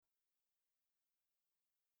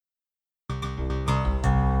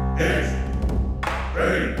East,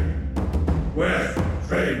 train, west,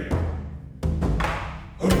 train.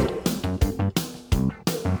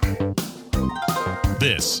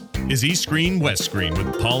 This is East Screen, West Screen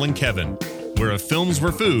with Paul and Kevin, where if films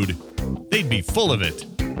were food, they'd be full of it.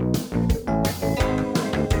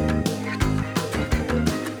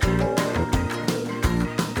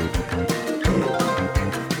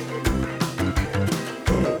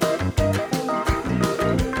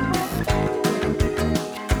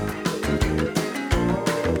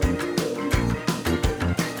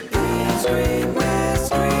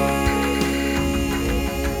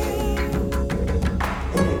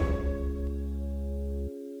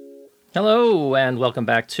 Hello, and welcome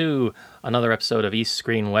back to another episode of East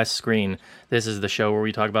Screen, West Screen. This is the show where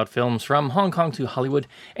we talk about films from Hong Kong to Hollywood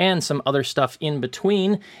and some other stuff in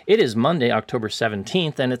between. It is Monday, October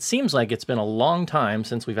 17th, and it seems like it's been a long time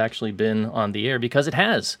since we've actually been on the air, because it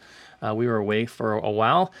has. We were away for a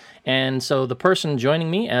while, and so the person joining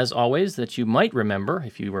me, as always, that you might remember,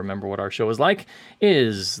 if you remember what our show is like,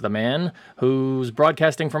 is the man who's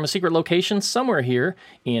broadcasting from a secret location somewhere here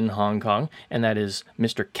in Hong Kong, and that is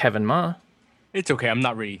Mr. Kevin Ma. It's okay. I'm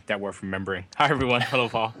not really that worth remembering. Hi, everyone. Hello,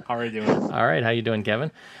 Paul. How are you doing? All right. How you doing, Kevin?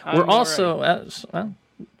 I'm We're also... right.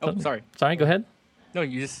 Sorry. Sorry, go ahead. No,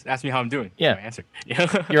 you just asked me how I'm doing. Yeah. I answered.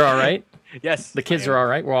 You're all right? Yes. The kids are all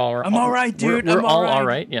right? We're all right? I'm all right, dude. We're I'm all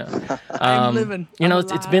right, yeah. I'm living. You know,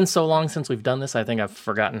 I'm it's been so long since we've done this, I think I've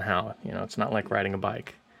forgotten how. You know, it's not like riding a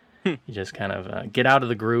bike. You just kind of get out of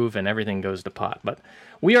the groove and everything goes to pot. But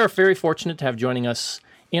we are very fortunate to have joining us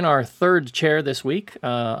in our third chair this week,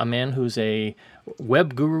 a man who's a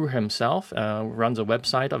web guru himself, runs a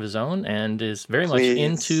website of his own, and is very much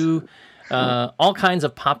into all kinds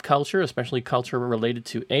of pop culture, especially culture related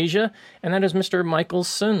to Asia, and that is Mr. Michael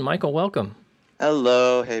Sun. Michael, welcome.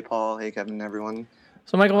 Hello. Hey, Paul. Hey, Kevin, everyone.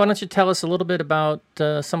 So, Michael, why don't you tell us a little bit about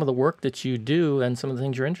some of the work that you do and some of the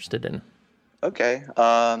things you're interested in? Okay.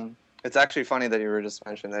 It's actually funny that you were just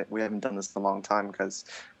mentioning that we haven't done this in a long time, because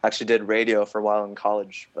I actually did radio for a while in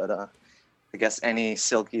college, but I guess any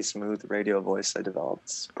silky smooth radio voice I developed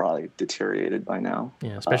is probably deteriorated by now.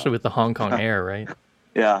 Yeah, especially with the Hong Kong air, right?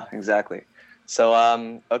 Yeah, exactly. So,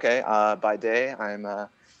 by day,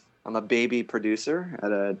 I'm a baby producer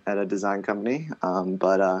at a design company,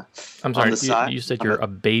 but I'm sorry, on the side, you said you're a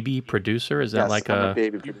baby producer? Is that like I'm a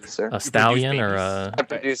baby producer? A stallion or a... I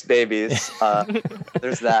produce babies.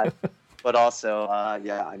 There's that. But also,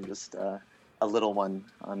 I'm just a little one.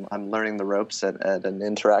 I'm learning the ropes at an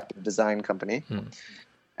interactive design company.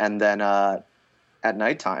 And then at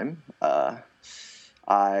nighttime,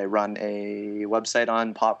 I run a website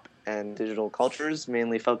on pop and digital cultures,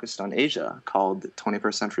 mainly focused on Asia, called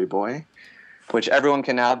 21st Century Boy, which everyone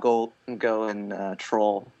can now go and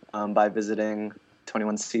troll by visiting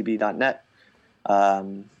 21cb.net.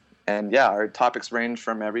 And yeah, our topics range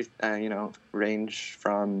from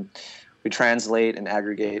we translate and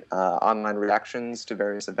aggregate online reactions to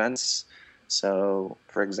various events. So,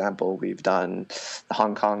 for example, we've done the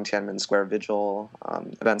Hong Kong Tiananmen Square Vigil,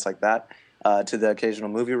 events like that, to the occasional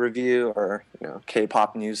movie review or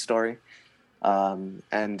K-pop news story.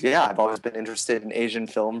 And yeah, I've always been interested in Asian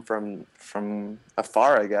film from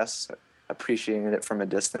afar, I guess, appreciating it from a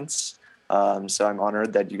distance. So I'm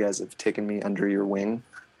honored that you guys have taken me under your wing.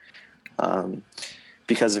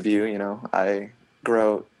 Because of you, I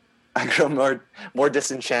grow more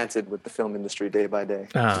disenchanted with the film industry day by day.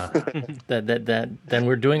 Then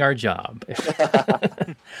we're doing our job.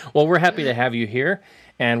 Well, we're happy to have you here,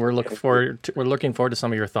 and we're looking forward to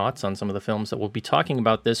some of your thoughts on some of the films that we'll be talking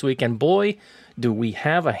about this week. And boy, do we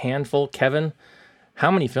have a handful. Kevin,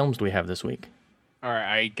 how many films do we have this week? All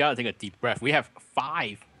right, I gotta take a deep breath. We have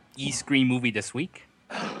 5 E-Screen movies this week.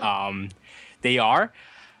 They are...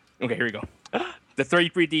 Okay, here we go. The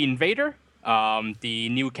 33D Invader, the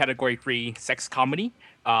new Category 3 sex comedy,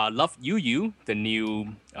 Love You, the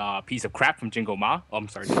new piece of crap from Jingle Ma. Oh, I'm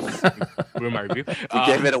sorry. Ruined my review. You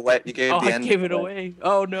gave it away. You gave the end. I gave it away.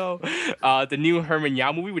 Oh, no. The new Herman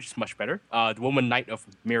Yao movie, which is much better. The Woman Knight of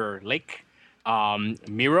Mirror Lake.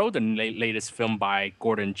 Miro, the latest film by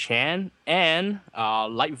Gordon Chan. And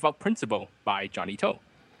Light Without Principle by Johnny To.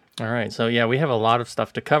 All right, so yeah, we have a lot of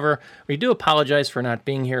stuff to cover. We do apologize for not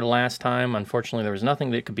being here last time. Unfortunately, there was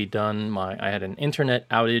nothing that could be done. I had an internet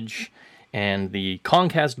outage, and the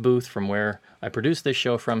Comcast booth from where I produced this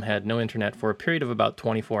show from had no internet for a period of about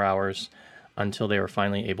 24 hours until they were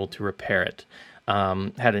finally able to repair it.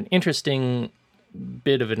 Had an interesting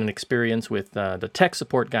bit of an experience with the tech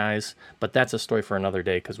support guys, but that's a story for another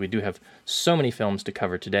day because we do have so many films to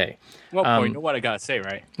cover today. Well, you know what I gotta say,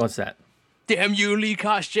 right? What's that? Damn you, Li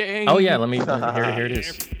Ka-shing! Oh yeah, let me here it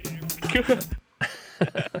is.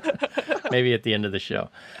 Maybe at the end of the show.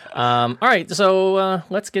 All right, so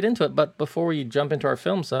let's get into it. But before we jump into our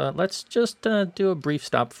films, let's just do a brief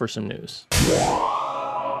stop for some news.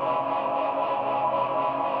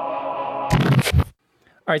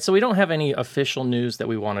 All right, so we don't have any official news that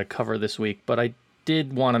we want to cover this week, but I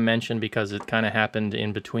did want to mention, because it kind of happened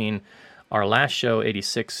in between our last show,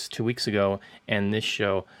 86, 2 weeks ago, and this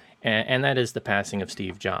show, and that is the passing of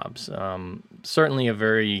Steve Jobs. Certainly a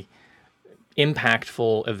very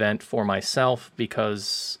impactful event for myself,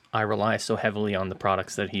 because I rely so heavily on the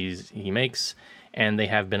products that he makes, and they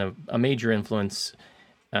have been a major influence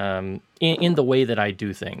in the way that I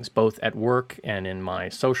do things, both at work and in my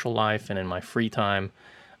social life and in my free time.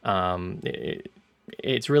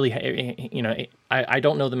 It's really, you know, I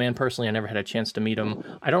don't know the man personally. I never had a chance to meet him.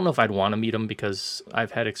 I don't know if I'd want to meet him, because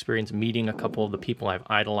I've had experience meeting a couple of the people I've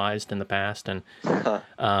idolized in the past, and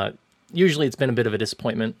usually it's been a bit of a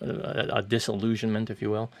disappointment, a disillusionment, if you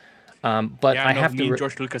will. But yeah, I have to.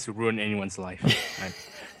 George Lucas would ruin anyone's life.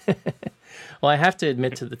 Well, I have to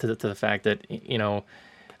admit to the fact that, you know,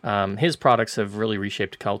 his products have really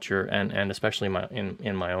reshaped culture, and especially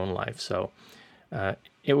in my own life. So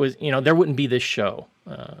it was, you know, there wouldn't be this show,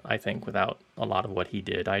 I think, without a lot of what he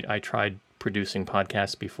did. I tried producing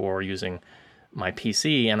podcasts before using my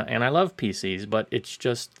PC, and I love PCs, but it's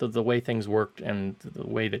just the way things worked and the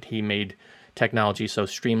way that he made technology so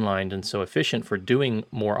streamlined and so efficient for doing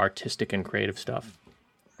more artistic and creative stuff.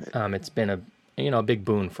 It's been a big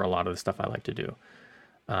boon for a lot of the stuff I like to do.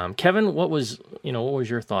 Kevin, what was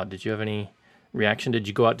your thought? Did you have any reaction? Did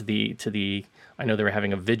you go out to the? I know they were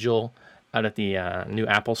having a vigil out at the new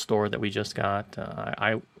Apple store that we just got.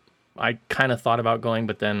 I kind of thought about going,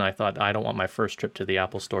 but then I thought I don't want my first trip to the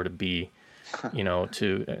Apple store to be, you know,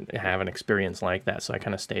 to have an experience like that. So I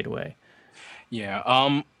kind of stayed away. Yeah.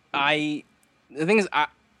 The thing is,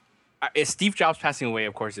 Steve Jobs passing away,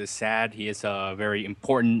 of course, is sad. He is a very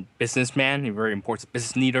important businessman, a very important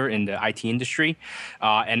business leader in the IT industry.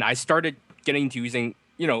 And I started getting into using,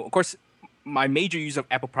 you know, of course, my major use of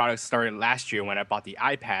Apple products started last year when I bought the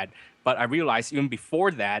iPad. But I realized even before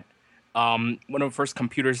that, one of the first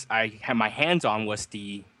computers I had my hands on was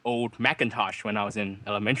the old Macintosh when I was in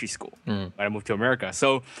elementary school, when I moved to America.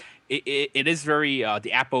 So it is very,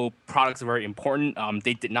 the Apple products are very important.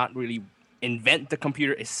 They did not really invent the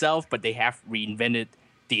computer itself, but they have reinvented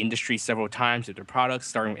the industry several times with their products,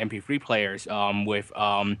 starting with MP3 players, with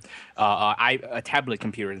a tablet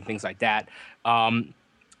computer and things like that.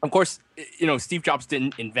 Of course, you know, Steve Jobs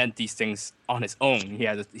didn't invent these things on his own. He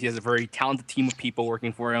has a very talented team of people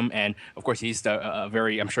working for him, and of course, he's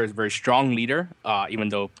I'm sure, he's a very strong leader. Even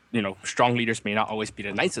though, you know, strong leaders may not always be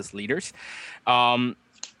the nicest leaders.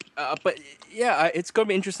 But yeah, it's going to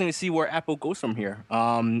be interesting to see where Apple goes from here.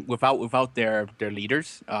 Without their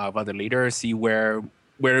leaders, see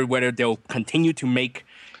whether they'll continue to make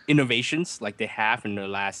innovations like they have in the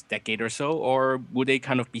last decade or so, or will they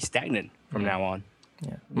kind of be stagnant from now on?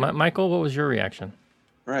 Yeah, Michael, what was your reaction?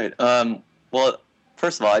 Right. Well,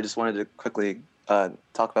 first of all, I just wanted to quickly talk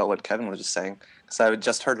about what Kevin was just saying, because I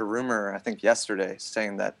just heard a rumor, I think yesterday,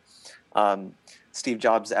 saying that Steve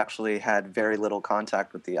Jobs actually had very little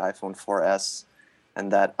contact with the iPhone 4S,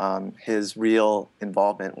 and that his real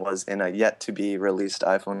involvement was in a yet-to-be-released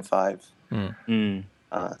iPhone 5.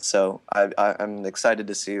 So I'm excited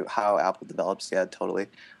to see how Apple develops. Yeah, totally.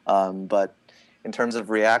 But in terms of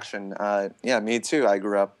reaction, yeah, me too. I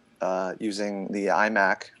grew up using the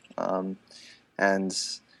iMac, and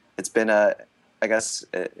it's been I guess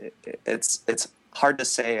it's hard to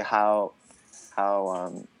say how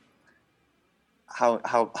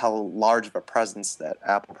large of a presence that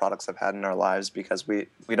Apple products have had in our lives, because we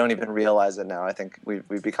don't even realize it now. I think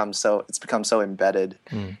it's become so embedded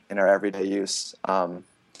in our everyday use.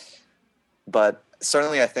 But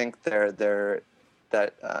certainly, I think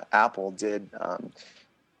that Apple did.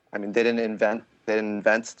 I mean, they didn't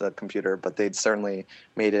invent the computer, but they'd certainly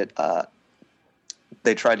made it.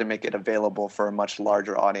 They tried to make it available for a much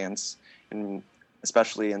larger audience, and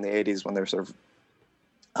especially in the '80s when they were sort of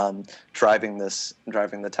driving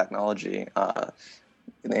the technology.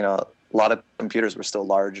 You know, a lot of computers were still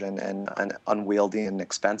large and unwieldy and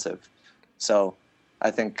expensive. So I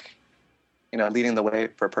think, you know, leading the way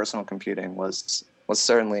for personal computing was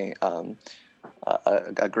certainly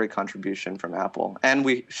a great contribution from Apple. And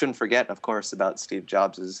we shouldn't forget, of course, about Steve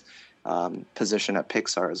Jobs' position at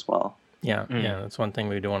Pixar as well. Yeah, that's one thing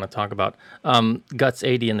we do want to talk about.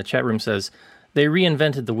 Guts80 in the chat room says, they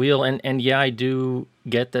reinvented the wheel, and yeah, I do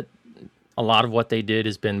get that a lot of what they did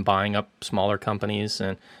has been buying up smaller companies,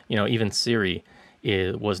 and, you know, even Siri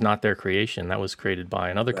was not their creation. That was created by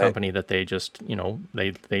another company that they just,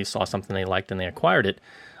 they saw something they liked and they acquired it.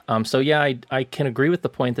 So yeah, I can agree with the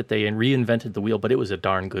point that they reinvented the wheel, but it was a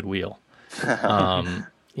darn good wheel.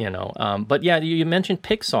 But yeah, you mentioned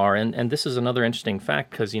Pixar, and this is another interesting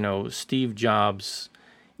fact because, Steve Jobs,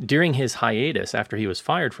 during his hiatus after he was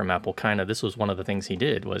fired from Apple, this was one of the things he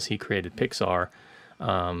did, was he created Pixar.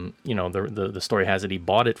 The story has it he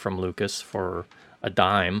bought it from Lucas for a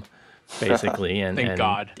dime, basically, and Thank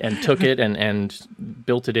God. and took it and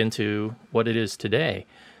built it into what it is today.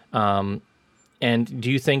 And do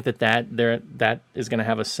you think that is going to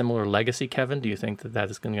have a similar legacy, Kevin? Do you think that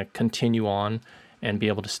is going to continue on and be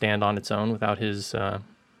able to stand on its own without his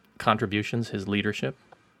contributions, his leadership?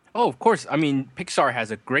 Oh, of course. I mean, Pixar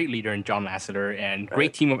has a great leader in John Lasseter and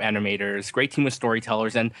great team of animators, great team of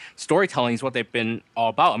storytellers, and storytelling is what they've been all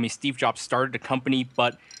about. I mean, Steve Jobs started the company,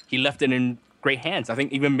 but he left it in great hands. I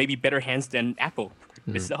think even maybe better hands than Apple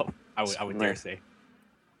itself, I would dare say.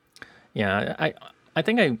 Yeah, I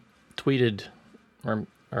think I tweeted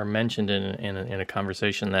or mentioned in a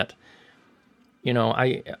conversation that,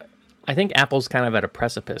 I think Apple's kind of at a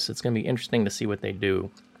precipice. It's going to be interesting to see what they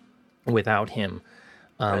do without him.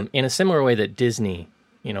 In a similar way that Disney,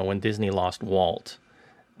 when Disney lost Walt,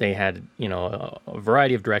 they had, a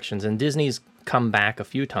variety of directions, and Disney's come back a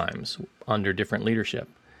few times under different leadership,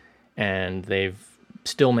 and they've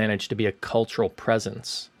still managed to be a cultural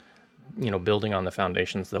presence, building on the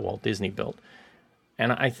foundations that Walt Disney built.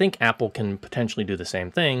 And I think Apple can potentially do the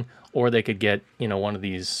same thing, or they could get, one of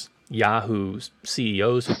these Yahoo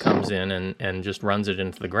CEOs who comes in and just runs it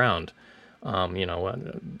into the ground.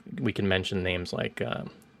 We can mention names like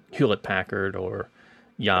Hewlett Packard or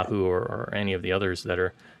Yahoo or any of the others that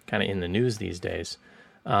are kind of in the news these days.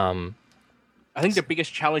 I think the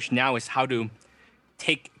biggest challenge now is how to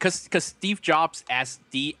take, because Steve Jobs as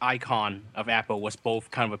the icon of Apple was both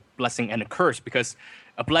kind of a blessing and a curse, because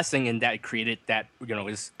a blessing in that it created that,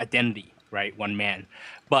 his identity, right? One man.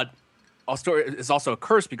 But also it's also a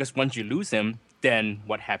curse because once you lose him, then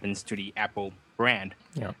what happens to the Apple brand?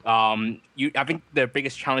 Yeah. I think the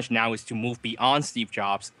biggest challenge now is to move beyond Steve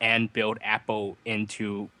Jobs and build Apple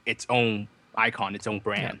into its own icon, its own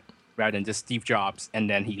brand, rather than just Steve Jobs and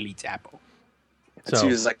then he leads Apple. To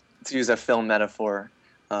use a film metaphor,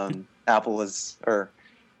 Apple was or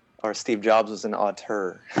Steve Jobs was an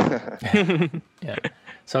auteur. Yeah.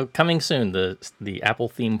 So coming soon, the Apple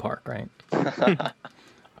theme park, right?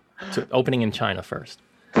 Opening in China first.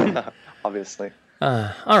 Obviously.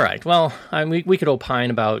 All right. Well, we could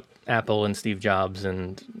opine about Apple and Steve Jobs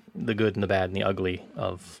and the good and the bad and the ugly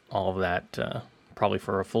of all of that probably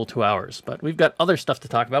for a full 2 hours. But we've got other stuff to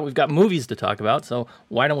talk about. We've got movies to talk about. So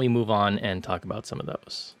why don't we move on and talk about some of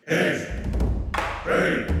those? East,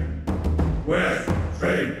 train, west,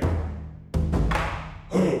 train.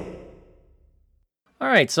 Ho. All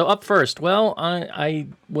right. So up first, well, I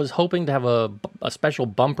was hoping to have a special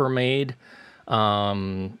bumper made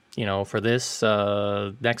for this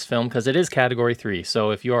next film, because it is Category 3.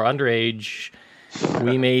 So if you are underage,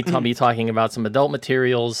 we may be talking about some adult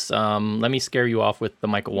materials. Let me scare you off with the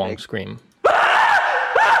Michael Wong scream.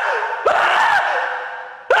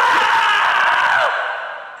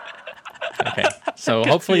 Okay, so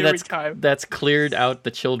hopefully that's cleared out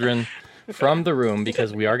the children from the room,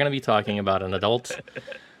 because we are going to be talking about an adult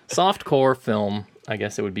softcore film, I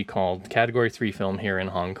guess it would be called, Category 3 film here in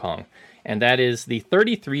Hong Kong. And that is the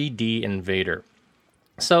 33D Invader.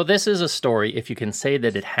 So this is a story, if you can say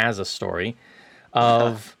that it has a story,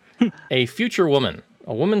 of a future woman,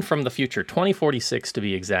 a woman from the future, 2046 to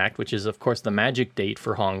be exact, which is, of course, the magic date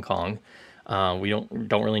for Hong Kong. We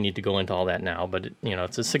don't really need to go into all that now, but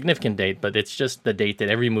it's a significant date, but it's just the date that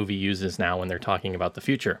every movie uses now when they're talking about the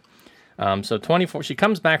future. She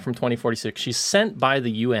comes back from 2046. She's sent by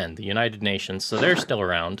the UN, the United Nations, so they're still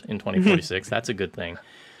around in 2046. That's a good thing.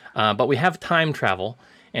 But we have time travel,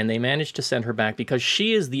 and they managed to send her back because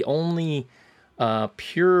she is the only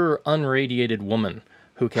pure, unradiated woman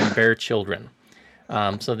who can bear children.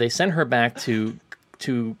 So they sent her back to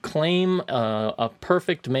claim a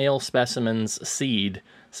perfect male specimen's seed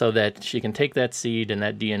so that she can take that seed and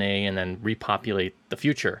that DNA and then repopulate the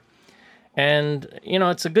future. And,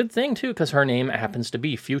 it's a good thing, too, because her name happens to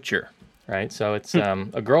be Future, right? So it's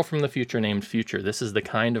a girl from the future named Future. This is the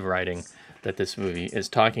kind of writing that this movie is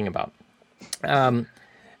talking about.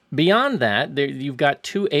 Beyond that, you've got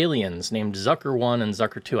two aliens named Zucker 1 and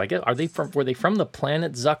Zucker 2. I guess were they from the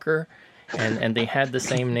planet Zucker, and they had the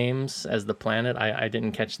same names as the planet? I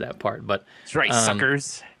didn't catch that part, but that's right,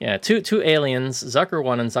 suckers. Yeah, two aliens, Zucker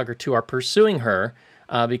 1 and Zucker 2, are pursuing her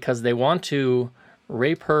because they want to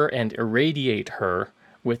rape her and irradiate her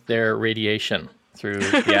with their radiation. through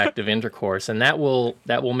the act of intercourse, and that will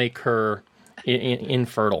make her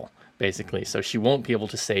infertile, basically. So she won't be able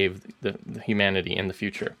to save the humanity in the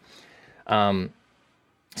future.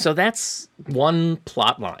 So that's one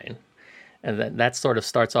plot line, and that sort of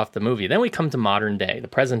starts off the movie. Then we come to modern day, the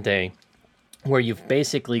present day, where you've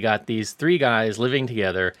basically got these three guys living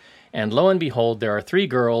together, and lo and behold, there are three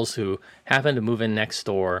girls who happen to move in next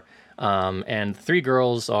door, and three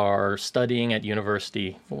girls are studying at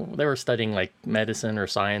university. They were studying like medicine or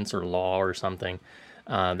science or law or something.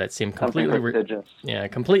 That seemed completely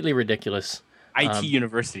completely ridiculous. IT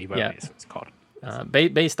University, by the way, is what it's called.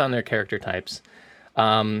 Based on their character types.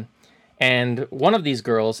 And one of these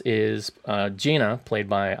girls is Gina, played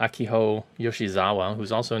by Akiho Yoshizawa,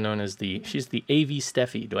 who's also known as she's the AV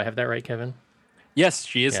Steffi. Do I have that right, Kevin? Yes,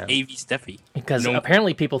 she is AV Steffi. Because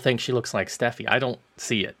apparently people think she looks like Steffi. I don't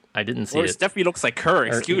see it. I didn't see it. Steffi looks like her,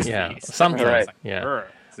 excuse me. Something. Right.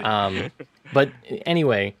 Yeah. But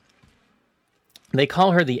anyway, they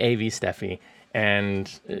call her the AV Steffi,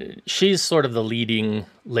 and she's sort of the leading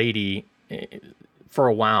lady for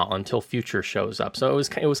a while until Future shows up. So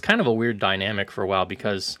it was kind of a weird dynamic for a while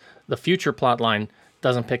because the Future plotline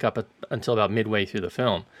doesn't pick up until about midway through the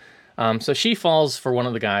film. So she falls for one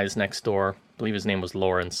of the guys next door. I believe his name was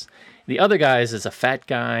Lawrence. The other guys is a fat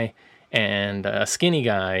guy and a skinny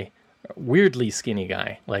guy, weirdly skinny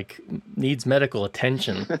guy, like needs medical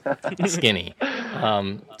attention skinny.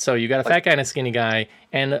 So you got a fat guy and a skinny guy,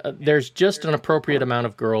 and there's just an appropriate amount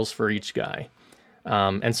of girls for each guy.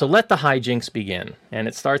 And so let the hijinks begin. And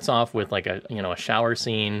it starts off with like a shower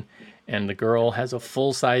scene, and the girl has a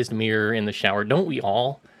full-sized mirror in the shower. Don't we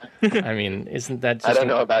all? I mean, isn't that just... I don't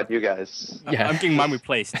know about you guys. Yeah. I'm getting mine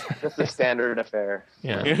replaced. Just a standard affair.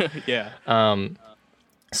 Yeah. Yeah.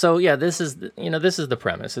 So yeah, this is the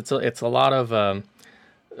premise. It's a lot of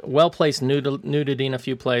well-placed nudity in a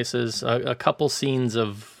few places, a couple scenes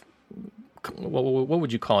of what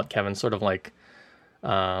would you call it, Kevin? Sort of like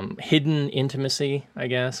hidden intimacy, I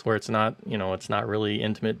guess, where it's not really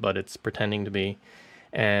intimate, but it's pretending to be.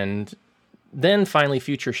 And then finally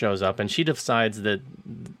Future shows up, and she decides that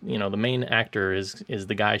the main actor is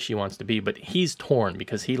the guy she wants to be, but he's torn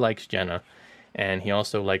because he likes Jenna, and he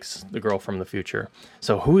also likes the girl from the future.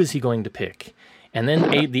 So who is he going to pick? And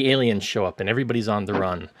then the aliens show up, and everybody's on the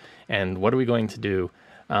run. And what are we going to do?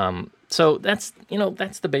 So that's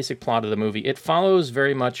the basic plot of the movie. It follows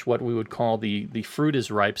very much what we would call the fruit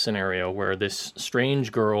is ripe scenario, where this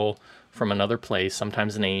strange girl from another place,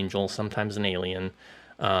 sometimes an angel, sometimes an alien,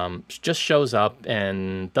 just shows up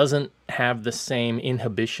and doesn't have the same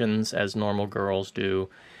inhibitions as normal girls do,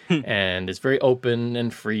 and is very open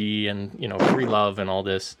and free, and free love and all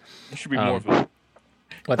this. There should be more of them.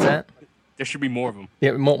 What's that? There should be more of them.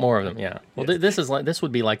 Yeah, more of them. Yeah. Well, this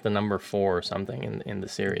would be like the number 4 or something in the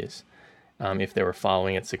series, if they were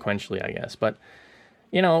following it sequentially, I guess. But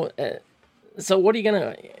so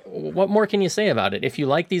what more can you say about it? If you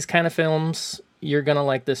like these kind of films, you're gonna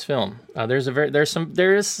like this film.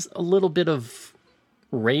 There is a little bit of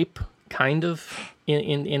rape, kind of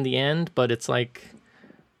in the end, but it's like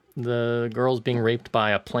the girl's being raped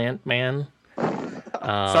by a plant man.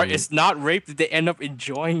 Sorry, it's not rape. They end up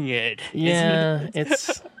enjoying it. Yeah,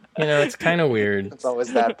 it's it's kind of weird. It's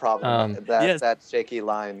always that problem. That shaky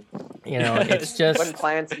line. It's just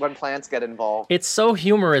when plants get involved. It's so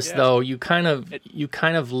humorous though. You kind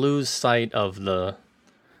of lose sight of the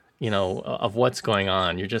of what's going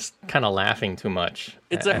on. You're just kind of laughing too much.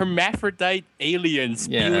 It's a hermaphrodite alien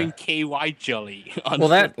spewing KY jelly.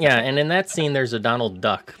 And in that scene, there's a Donald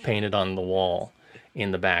Duck painted on the wall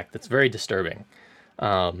in the back. That's very disturbing.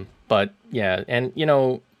 But yeah, and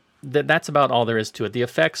that's about all there is to it. The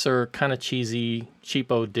effects are kind of cheesy,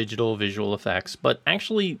 cheapo digital visual effects, but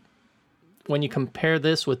actually, when you compare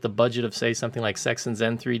this with the budget of, say, something like Sex and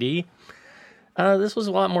Zen 3D, this was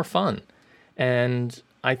a lot more fun. And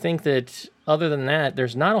I think that other than that,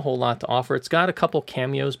 there's not a whole lot to offer. It's got a couple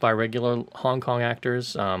cameos by regular Hong Kong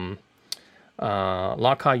actors. Lau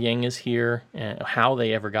Ka-Yang is here. And how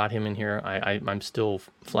they ever got him in here, I'm still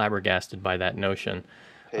flabbergasted by that notion.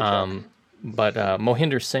 But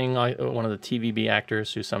Mohinder Singh, one of the TVB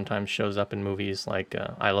actors who sometimes shows up in movies like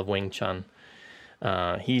I Love Wing Chun,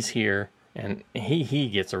 he's here, and he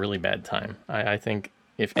gets a really bad time. I think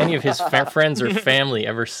if any of his friends or family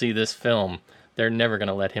ever see this film, they're never going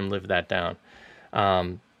to let him live that down.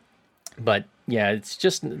 But yeah, it's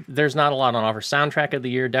just, there's not a lot on offer. Soundtrack of the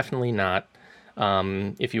year, definitely not.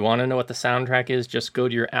 If you want to know what the soundtrack is, just go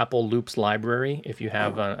to your Apple Loops library if you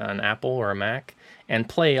have an Apple or a Mac, and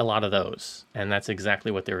play a lot of those. And that's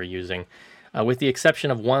exactly what they were using, with the exception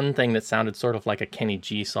of one thing that sounded sort of like a Kenny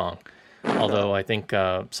G song, Although I think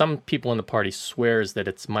some people in the party swears that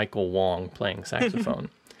it's Michael Wong playing saxophone.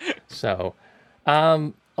 So,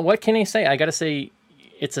 what can I say? I got to say,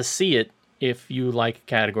 it's a see it if you like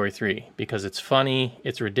Category 3, because it's funny,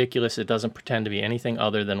 it's ridiculous, it doesn't pretend to be anything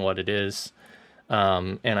other than what it is.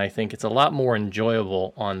 And I think it's a lot more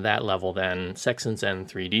enjoyable on that level than Sex and Zen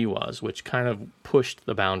 3D was, which kind of pushed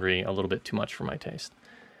the boundary a little bit too much for my taste.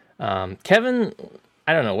 Kevin,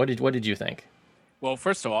 I don't know, what did you think? Well,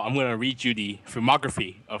 first of all, I'm going to read you the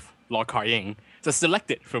filmography of Lau Kar-ying. It's a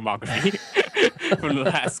selected filmography from the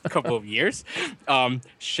last couple of years.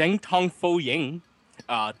 Sheng Tong Fo Ying,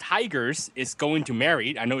 Tigers is Going to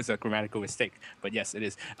Marry. I know it's a grammatical mistake, but yes, it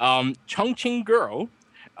is. Chongqing Girl,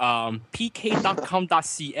 PK.com.cn,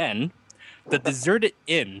 The Deserted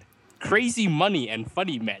Inn, Crazy Money and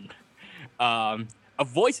Funny Men, a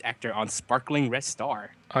voice actor on Sparkling Red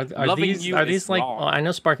Star. Are these like? Well, I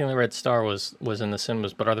know Sparkling Red Star was in the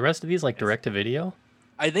cinemas, but are the rest of these like direct to video?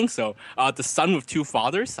 I think so. The Son with Two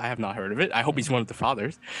Fathers. I have not heard of it. I hope he's one of the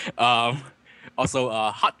fathers. Also,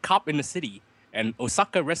 Hot Cop in the City and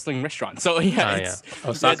Osaka Wrestling Restaurant. So yeah,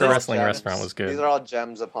 Osaka Wrestling Restaurant was good. These are all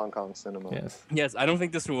gems of Hong Kong cinema. Yes. I don't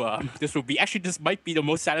think this will be. Actually, this might be the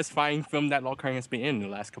most satisfying film that Lau Kar-ying has been in the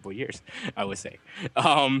last couple of years, I would say.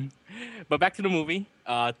 But back to the movie.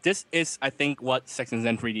 This is, I think, what Sex and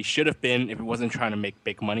Zen 3D should have been if it wasn't trying to make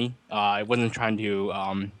big money. It wasn't trying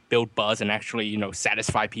to build buzz and actually,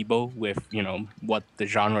 satisfy people with, what the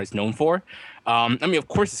genre is known for. I mean, of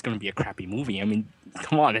course, it's going to be a crappy movie. I mean,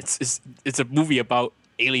 come on, it's a movie about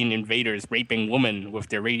alien invaders raping women with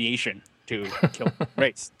their radiation to kill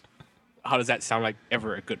race. How does that sound like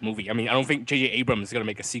ever a good movie? I mean, I don't think J.J. Abrams is going to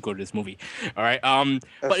make a sequel to this movie. All right.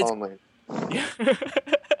 But it's only.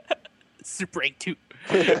 Super 8 2.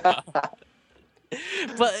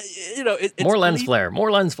 But it's more lens flare,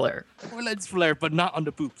 but not on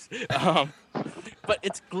the boobs. But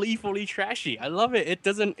it's gleefully trashy. I love it. It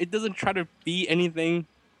doesn't try to be anything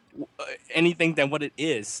than what it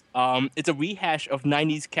is. It's a rehash of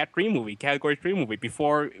 90s Category 3 movie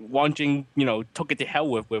before launching, took it to hell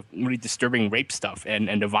with really disturbing rape stuff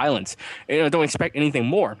and the violence. Don't expect anything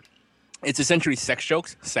more. It's essentially sex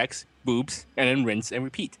jokes, sex, boobs, and then rinse and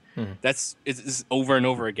repeat. It's over and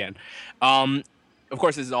over again. Of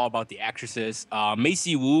course, this is all about the actresses.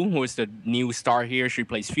 Macy Wu, who is the new star here, she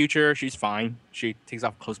plays Future. She's fine. She takes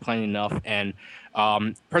off clothes plenty enough. And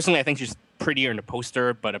personally, I think she's prettier in the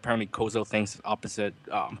poster, but apparently Kozo thinks opposite.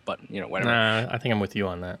 But, whatever. Nah, I think I'm with you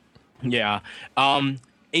on that. Yeah. A.V.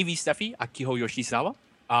 Steffi, Akiho Yoshizawa,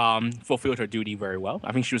 fulfilled her duty very well.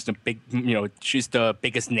 I think she was she's the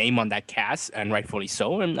biggest name on that cast, and rightfully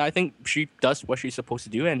so. And I think she does what she's supposed to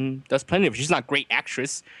do and does plenty of it. She's not a great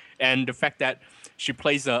actress. And the fact that she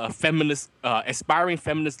plays a feminist, aspiring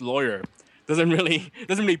feminist lawyer doesn't really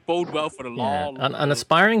bode well for the law. An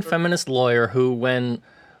aspiring feminist lawyer who, when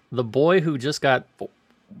the boy who just got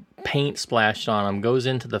paint splashed on him goes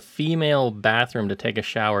into the female bathroom to take a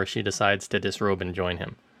shower, she decides to disrobe and join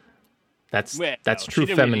him. That's true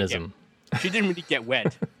feminism. She didn't really get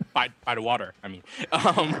wet by the water. I mean, but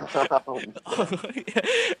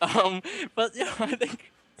I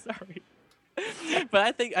think sorry. But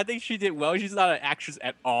I think she did well. She's not an actress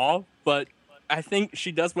at all, but I think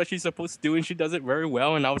she does what she's supposed to do, and she does it very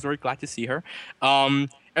well. And I was very glad to see her.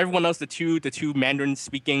 Everyone else, the two Mandarin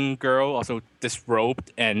speaking girl, also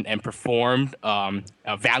disrobed and performed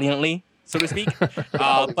valiantly, so to speak.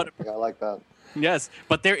 But I like that. Yes,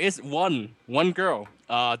 but there is one girl,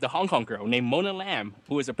 the Hong Kong girl named Mona Lam,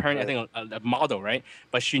 who is apparently I think a model, right?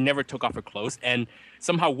 But she never took off her clothes and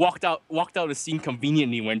somehow walked out the scene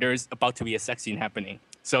conveniently when there's about to be a sex scene happening.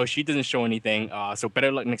 So she doesn't show anything. So better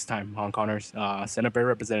luck next time, Hong Kongers. Send a better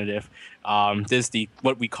representative. This is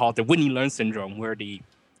what we call the Winnie Learn syndrome, where the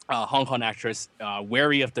Hong Kong actress,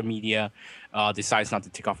 wary of the media, decides not to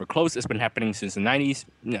take off her clothes. It's been happening since the 90s.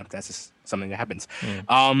 That's just something that happens.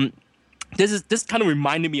 This kind of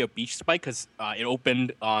reminded me of Beach Spike because it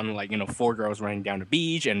opened on 4 girls running down the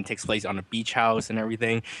beach and it takes place on a beach house and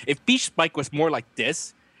everything. If Beach Spike was more like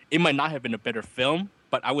this, it might not have been a better film,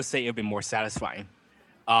 but I would say it would be more satisfying.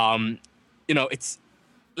 It's,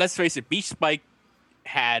 let's face it, Beach Spike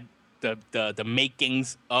had the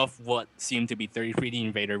makings of what seemed to be 33D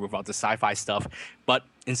Invader without the sci-fi stuff, but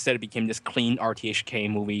instead it became this clean RTHK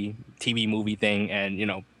movie, TV movie thing,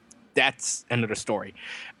 and that's another story.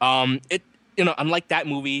 Unlike that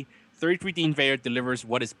movie, 33D Invader delivers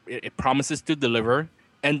what it promises to deliver,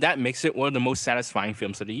 and that makes it one of the most satisfying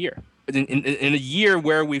films of the year. In a year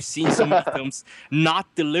where we've seen so many films not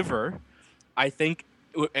deliver, I think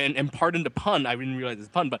and pardon the pun, I didn't realize it's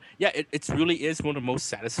a pun, but yeah, it really is one of the most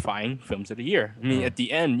satisfying films of the year. I mean, at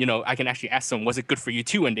the end, I can actually ask them, was it good for you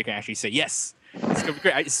too? And they can actually say yes. It's gonna be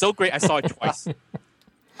great. It's so great. I saw it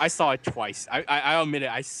twice. I admit it.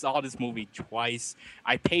 I saw this movie twice.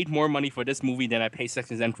 I paid more money for this movie than I paid Sex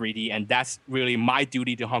and Zen 3D, and that's really my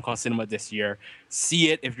duty to Hong Kong cinema this year. See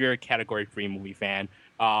it if you're a Category 3 movie fan.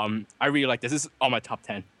 I really like this. This is on my top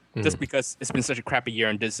 10, just because it's been such a crappy year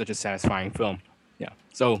and this is such a satisfying film. Yeah.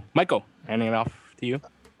 So, Michael, handing it off to you.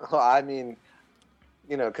 Well, I mean,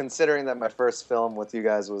 considering that my first film with you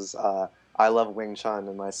guys was I Love Wing Chun,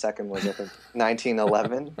 and my second was, I think,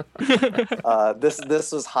 1911.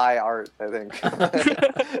 This was high art, I think,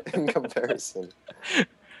 in comparison.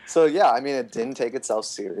 So yeah, I mean, it didn't take itself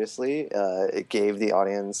seriously. It gave the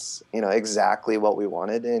audience, exactly what we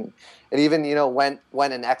wanted, and it even, went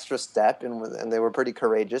an extra step, and they were pretty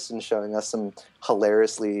courageous in showing us some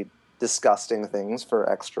hilariously disgusting things for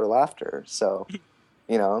extra laughter. So,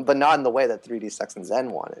 but not in the way that 3D Sex and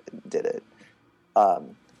Zen did it.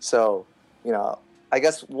 So, I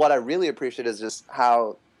guess what I really appreciate is just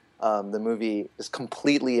how the movie just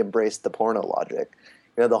completely embraced the porno logic.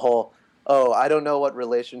 The whole, I don't know what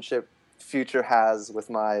relationship Future has with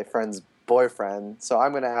my friend's boyfriend, so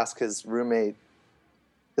I'm going to ask his roommate's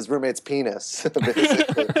penis,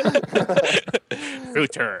 basically.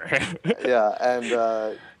 Future. Yeah,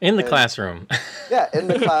 and in the classroom. Yeah, in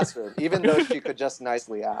the classroom, even though she could just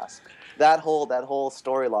nicely ask. That whole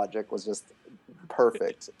story logic was just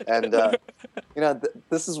perfect. And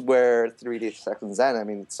this is where 3D Sex and Zen, I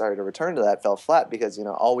mean, sorry to return to that, fell flat because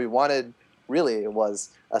all we wanted really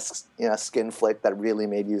was a skin flick that really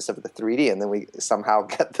made use of the 3D, and then we somehow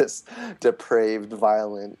get this depraved,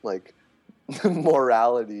 violent, like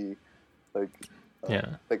morality, like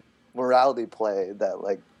morality play that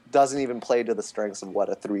like doesn't even play to the strengths of what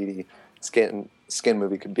a 3D skin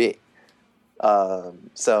movie could be.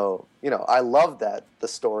 So I love that the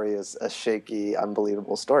story is a shaky,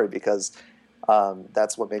 unbelievable story because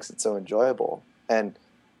that's what makes it so enjoyable. And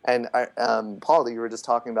I, Paul, you were just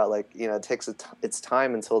talking about it takes its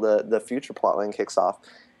time until the future plotline kicks off.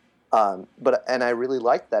 But I really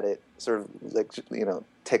like that it sort of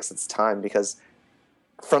takes its time because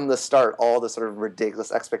from the start, all the sort of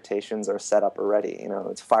ridiculous expectations are set up already.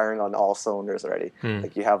 It's firing on all cylinders already.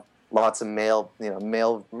 Like you have lots of male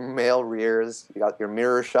rears. You got your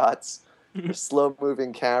mirror shots, your slow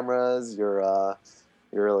moving cameras, your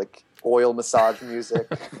like oil massage music,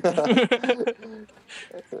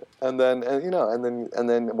 and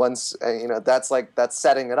then once that's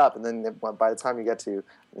setting it up, and then by the time you get to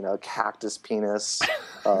cactus penis,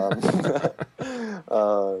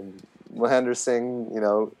 Mahendra Singh,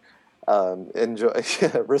 enjoy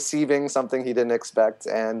receiving something he didn't expect,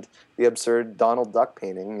 and the absurd Donald Duck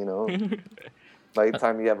painting. By the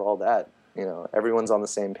time you have all that, everyone's on the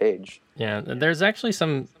same page. Yeah, there's actually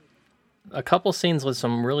a couple scenes with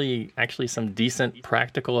some decent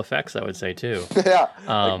practical effects, I would say too. Yeah,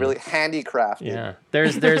 like really handicrafted. Yeah,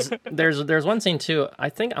 there's one scene too.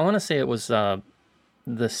 I want to say it was the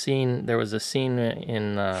scene. There was a scene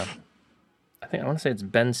in. I want to say it's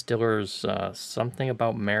Ben Stiller's Something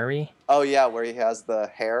About Mary. Oh yeah, where he has the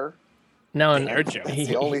hair. No, it's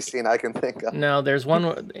the only scene I can think of. No, there's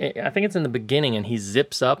one. I think it's in the beginning, and he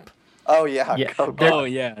zips up. Oh yeah.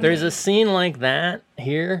 There's a scene like that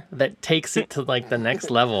here that takes it to like the next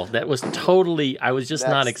level. That was totally. I was just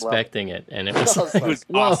not expecting it, and it was it was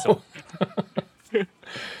awesome.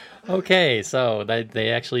 Okay, so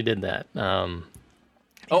they actually did that.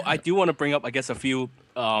 I do want to bring up, I guess, a few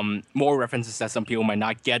more references that some people might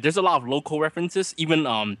not get. There's a lot of local references,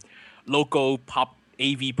 even local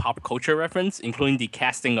AV pop culture reference, including the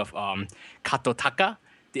casting of Kato Taka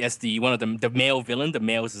as one of the male villain, the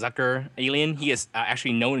male Zucker alien. He is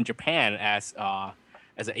actually known in Japan as an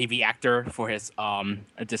AV actor for his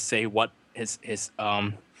his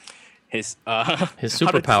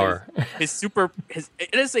superpower.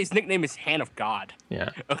 His nickname is Hand of God. Yeah.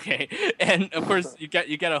 Okay. And of course you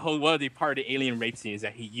get a whole one of the part of the alien rape scene is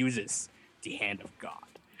that he uses the Hand of God.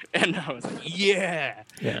 And I was like, yeah.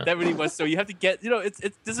 That really was. So you have to get,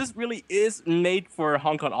 this really is made for a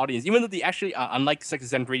Hong Kong audience. Even though the actually, unlike Sex and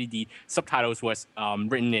Zen 3D, the subtitles was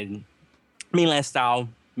written in mainland style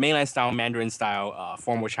Mandarin style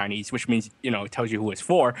formal Chinese, which means it tells you who it's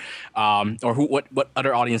for, or what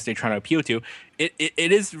other audience they're trying to appeal to.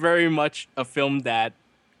 It is very much a film that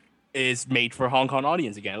is made for Hong Kong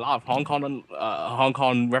audience. Again, a lot of Hong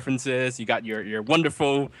Kong references. You got your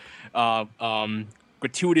wonderful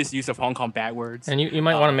gratuitous use of Hong Kong bad words. And you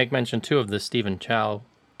might want to make mention too of the Stephen Chow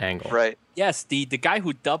angle. Right. Yes, the guy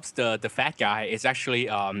who dubs the fat guy is actually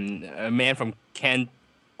a man from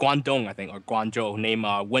Guangdong, I think, or Guangzhou, named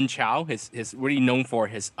Wen Chao. His really known for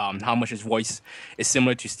his how much his voice is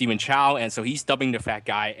similar to Stephen Chow, and so he's dubbing the fat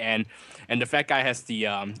guy, and the fat guy has the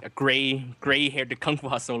a gray hair, the Kung Fu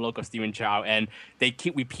Hustle look of Stephen Chow, and they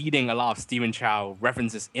keep repeating a lot of Stephen Chow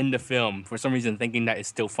references in the film for some reason, thinking that it's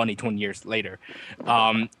still funny 20 years later.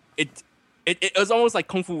 It was almost like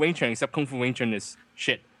Kung Fu Wing Chun, except Kung Fu Wing Chun is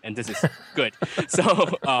shit, and this is good.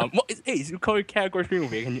 So, hey, you call it category screen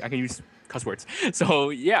movie. I can use cuss words. So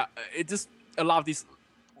yeah, it just a lot of these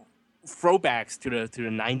throwbacks to the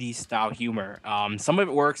 90s style humor. Some of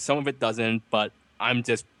it works, some of it doesn't, but I'm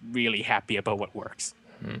just really happy about what works.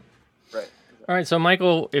 Right. All right, so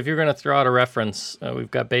Michael, if you're going to throw out a reference, we've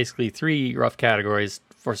got basically 3 rough categories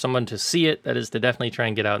for someone to see it. That is to definitely try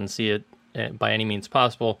and get out and see it by any means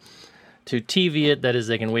possible. To TV it, that is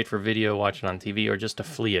they can wait for video, watch it on TV, or just to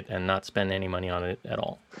flee it and not spend any money on it at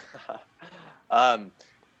all.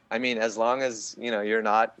 I mean, as long as you're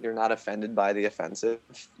not offended by the offensive,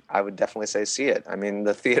 I would definitely say see it. I mean,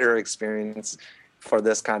 the theater experience for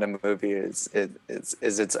this kind of movie is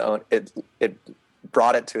its own. It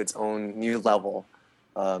brought it to its own new level.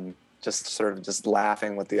 Just sort of just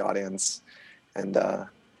laughing with the audience, and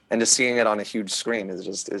just seeing it on a huge screen is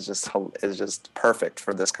just perfect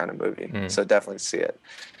for this kind of movie. So definitely see it.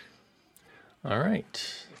 All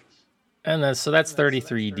right, and that's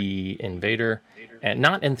 33D Invader. And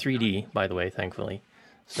not in 3D, by the way, thankfully.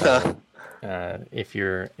 So if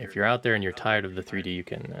you're out there and you're tired of the 3D, you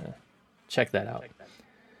can check that out.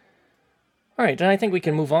 All right, and I think we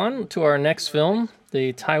can move on to our next film,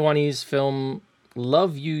 the Taiwanese film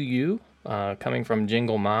Love You You, coming from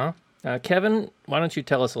Jingle Ma. Kevin, why don't you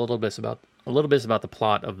tell us a little bit about the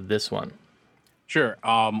plot of this one? Sure.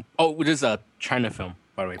 It is a China film,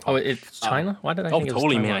 by the way, Paul. Oh, it's China? Why did I think it was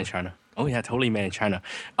totally Taiwan? made in China. Oh yeah, totally made in China.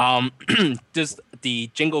 Just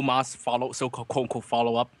the Jingle Ma's so-called quote-unquote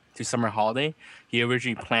follow-up to Summer Holiday. He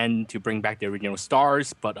originally planned to bring back the original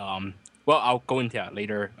stars, but I'll go into that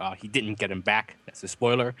later. He didn't get him back. That's a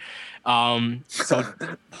spoiler. So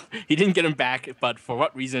he didn't get him back, but for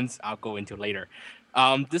what reasons, I'll go into later.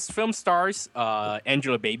 This film stars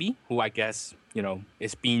Angelababy, who I guess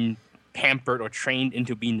is being pampered or trained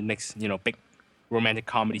into being the next big romantic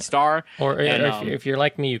comedy star. Or if you're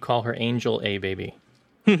like me, you call her Angel A Baby.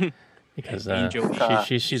 Because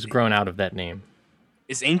she's grown out of that name.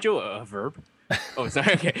 Is angel a verb? Oh,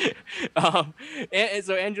 sorry. Okay. And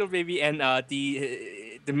so Angelababy and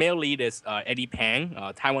the male lead is Eddie Pang,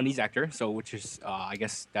 Taiwanese actor. So which is I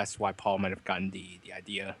guess that's why Paul might have gotten the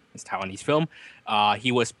idea. It's Taiwanese film.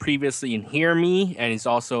 He was previously in Hear Me, and he's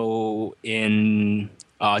also in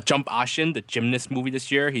Jump Ashen, the gymnast movie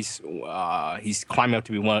this year. He's climbing up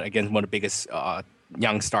to be one of the biggest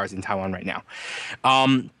young stars in Taiwan right now.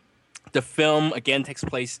 The film again takes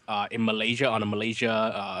place in Malaysia on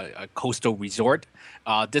a coastal resort.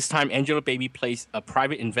 This time, Angelababy plays a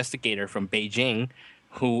private investigator from Beijing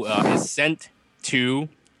who is sent to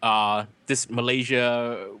this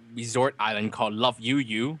Malaysia resort island called Love You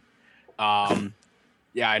You.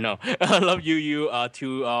 Yeah, I know. Love You You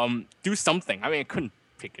to do something. I mean, I couldn't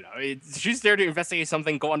pick it up. She's there to investigate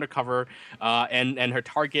something, go undercover, and her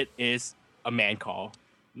target is a man called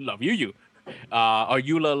Love You You. Or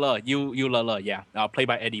Yu Le Le, yeah, played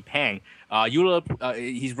by Eddie Pang.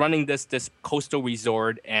 He's running this coastal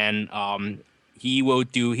resort, and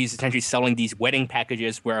he's essentially selling these wedding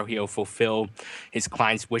packages where he'll fulfill his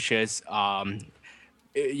clients' wishes, for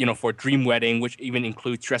a dream wedding, which even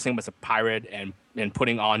includes dressing up as a pirate and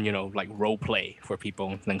putting on, like role play for people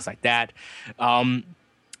and things like that.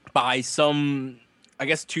 By some, I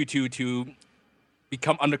guess, to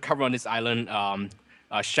become undercover on this island,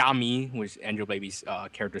 Shami, which is Angelababy's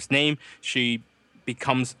character's name, she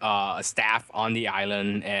becomes a staff on the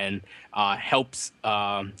island and helps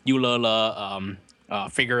Yulala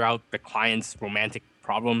figure out the client's romantic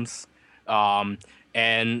problems,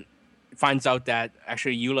 and finds out that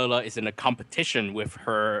actually Yulala is in a competition with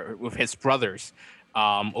his brothers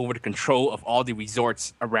over the control of all the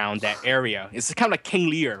resorts around that area. It's kind of like King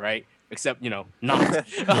Lear, right? Except not.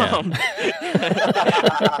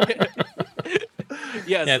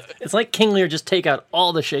 Yes. Yeah, it's like King Lear, just take out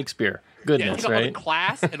all the Shakespeare goodness, take out right? all the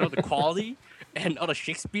class and all the quality and all the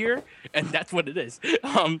Shakespeare, and that's what it is.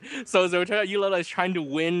 So it turns out Yulala is trying to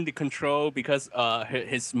win the control because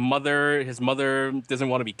his mother doesn't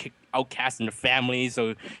want to be outcast in the family,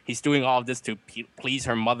 so he's doing all of this to please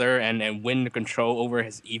her mother and win the control over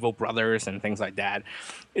his evil brothers and things like that.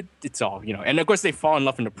 It's all, and of course they fall in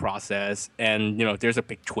love in the process, and there's a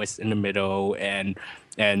big twist in the middle, and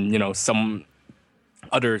some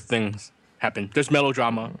other things happen. There's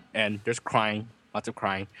melodrama and there's crying, lots of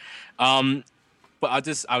crying. but I'll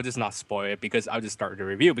just not spoil it because I'll just start the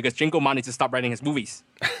review because Jingo Ma needs to stop writing his movies.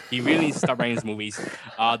 He really needs to stop writing his movies.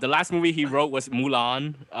 The last movie he wrote was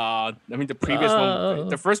Mulan. I mean, the previous one,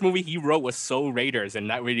 the first movie he wrote was Soul Raiders, and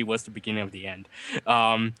that really was the beginning of the end.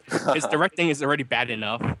 His directing is already bad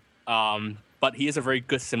enough. But he is a very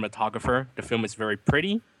good cinematographer. The film is very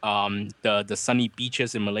pretty. The sunny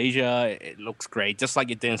beaches in Malaysia, it looks great, just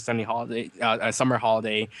like it did in Summer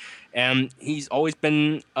Holiday. And he's always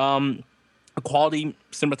been a quality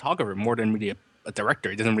cinematographer more than really a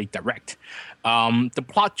director. He doesn't really direct. The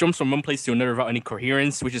plot jumps from one place to another without any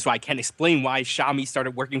coherence, which is why I can't explain why Xiaomi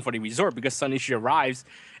started working for the resort, because suddenly she arrives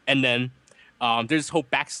and then there's this whole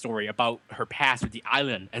backstory about her past with the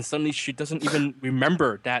island, and suddenly she doesn't even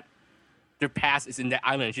remember that their past is in that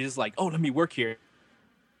island. She's just like, oh, let me work here.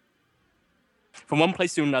 From one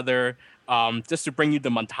place to another, just to bring you the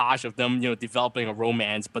montage of them, developing a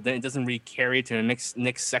romance, but then it doesn't really carry it to the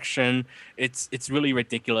next section. It's really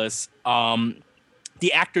ridiculous.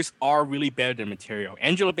 The actors are really better than material.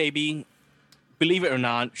 Angelababy, believe it or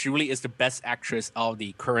not, she really is the best actress of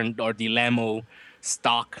the current or the Lamo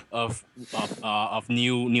stock of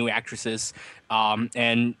new actresses,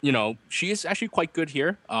 and she is actually quite good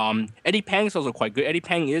here. Eddie Pang is also quite good. Eddie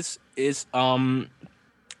Pang is kind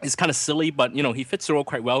of silly, but he fits the role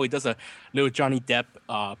quite well. He does a little Johnny Depp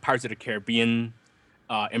Pirates of the Caribbean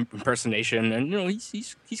impersonation, and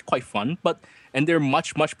he's quite fun. And they're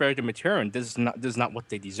much better than material. And this is not what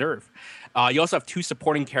they deserve. You also have two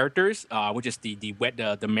supporting characters, which is the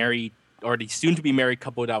married or the soon-to-be married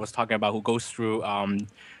couple that I was talking about, who goes through kind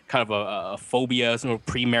of a phobia, some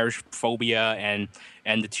pre-marriage phobia, and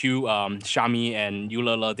the two, Xiaomi and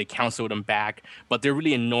Yulala, they counsel them back, but they're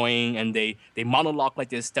really annoying, and they monologue like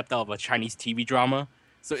they stepped out of a Chinese TV drama.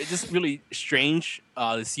 So it's just really strange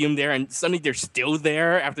to see them there, and suddenly they're still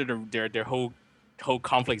there after their whole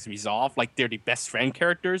conflict's resolved. Like they're the best friend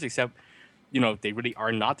characters, except they really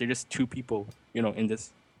are not. They're just two people, in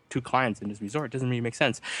this. Two clients in this resort. It doesn't really make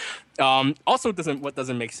sense. Also, what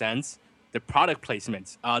doesn't make sense? The product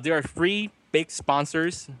placements. There are 3 big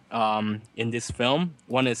sponsors in this film.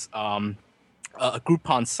 One is a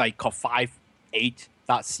Groupon site called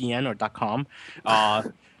 58.cn or .com.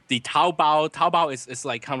 The Taobao is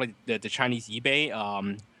like kind of like the Chinese eBay.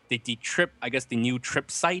 The Trip, I guess the new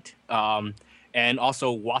Trip site. And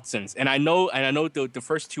also Watson's. And I know the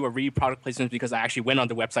first 2 are really product placements because I actually went on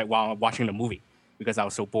the website while watching the movie, because I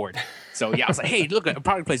was so bored. So yeah, I was like, hey, look at a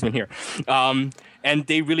product placement here. And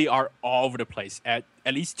they really are all over the place. At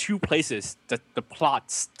least 2 places, the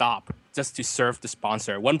plot stop just to serve the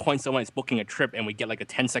sponsor. At one point, someone is booking a trip, and we get like a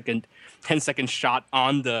 10-second shot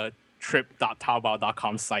on the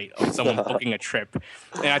trip.taobao.com site of someone booking a trip.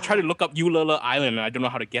 And I tried to look up Yulala Island, and I don't know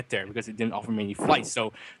how to get there because it didn't offer me any flights.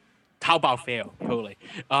 So Taobao fail, totally.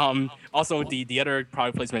 Also, the other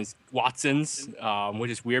product placement is Watson's, which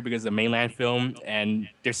is weird because it's a mainland film, and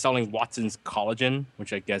they're selling Watson's collagen,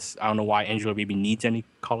 which I guess, I don't know why Angelababy needs any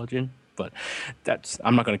collagen, but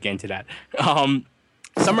I'm not going to get into that.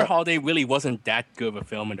 Summer Holiday really wasn't that good of a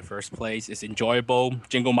film in the first place. It's enjoyable.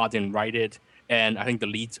 Jingo Ma didn't write it, and I think the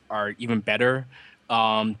leads are even better.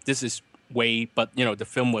 This is but the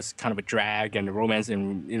film was kind of a drag, and the romance,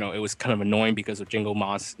 and it was kind of annoying because of Jingo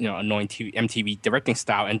Ma's annoying MTV directing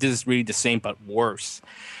style, and this is really the same but worse.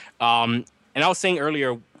 And I was saying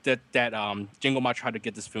earlier that Jingo Ma tried to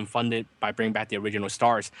get this film funded by bringing back the original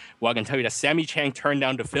stars. Well, I can tell you that Sammy Chang turned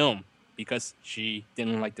down the film because she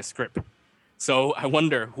didn't like the script. So I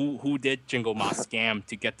wonder who did Jingo Ma scam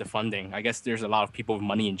to get the funding. I guess there's a lot of people with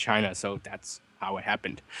money in China, so that's how it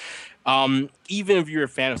happened. Even if you're a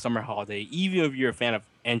fan of Summer Holiday, even if you're a fan of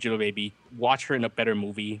Angelababy, watch her in a better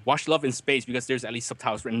movie. Watch Love in Space because there's at least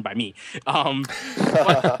subtitles written by me. I'm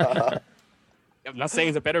not saying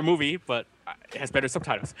it's a better movie, but it has better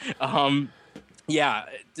subtitles. Yeah,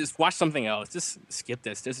 just watch something else. Just skip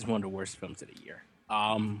this. This is one of the worst films of the year.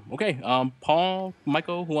 Okay, Paul,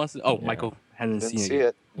 Michael, who wants to? Oh, yeah. Michael hasn't seen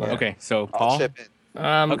it. Yeah. Okay, so Paul. I'll chip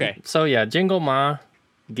in. Okay. So yeah, Jingo Ma,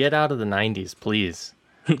 get out of the 90s, please.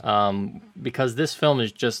 Because this film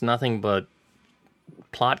is just nothing but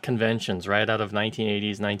plot conventions right out of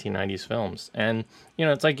 1980s, 1990s films. And,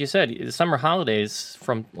 it's like you said, Summer Holidays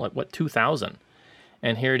from, 2000.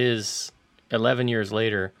 And here it is 11 years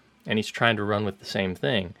later, and he's trying to run with the same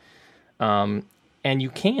thing. And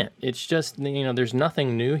you can't. It's just, there's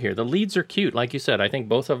nothing new here. The leads are cute. Like you said, I think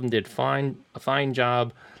both of them did a fine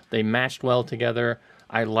job. They matched well together.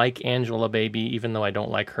 I like Angelababy, even though I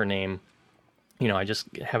don't like her name. I just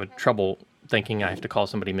have trouble thinking I have to call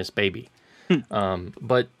somebody Miss Baby.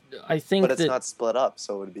 But I think But it's not split up,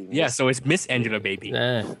 so it would be Miss. Yeah, so it's Miss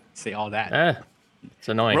Angelababy. Say all that. It's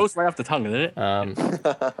annoying. Rolls right off the tongue, isn't it?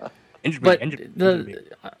 But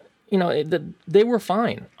they were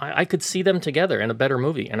fine. I could see them together in a better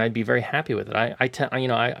movie, and I'd be very happy with it.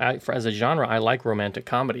 As a genre, I like romantic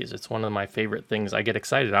comedies. It's one of my favorite things. I get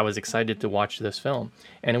excited. I was excited to watch this film,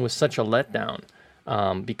 and it was such a letdown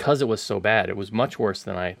because it was so bad. It was much worse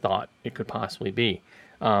than I thought it could possibly be.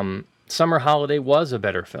 Summer Holiday was a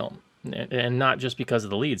better film, and not just because of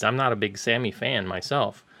the leads. I'm not a big Sammy fan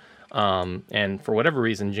myself. And for whatever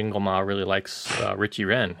reason, Jingle Ma really likes Richie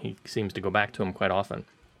Ren. He seems to go back to him quite often.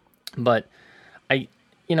 But I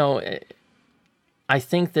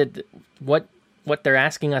think that what they're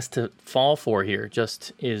asking us to fall for here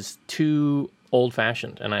just is too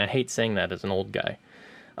old-fashioned, and I hate saying that as an old guy.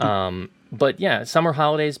 But yeah, Summer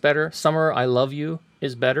Holiday is better. Summer I Love You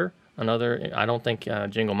is better. I don't think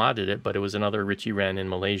Jingle Ma did it, but it was another Richie Ren in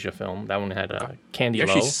Malaysia film. That one had Candy You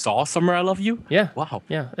Lo. actually saw Summer I Love You? Yeah. Wow.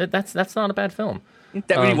 Yeah, that's not a bad film.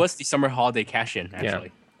 That really was the summer holiday cash-in,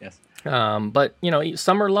 actually. Yes. But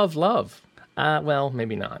Summer Love Love. Well,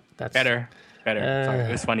 maybe not. That's Better. Sorry,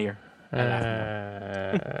 it was funnier.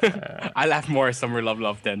 I laugh more at Summer Love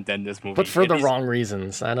Love than this movie. But for the wrong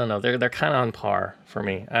reasons. I don't know. They're kind of on par for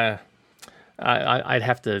me. I'd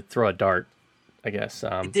have to throw a dart, I guess.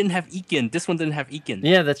 It didn't have Ekin. This one didn't have Ekin.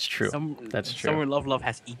 Yeah, that's true. That's true. Summer Love Love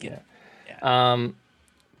has Ekin. Yeah.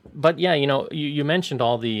 But yeah, you mentioned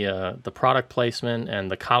all the product placement and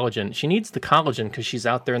the collagen. She needs the collagen because she's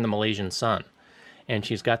out there in the Malaysian sun, and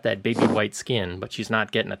she's got that baby white skin, but she's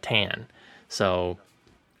not getting a tan. So,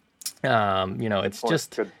 it's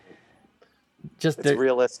just it's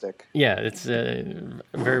realistic. Yeah, it's very,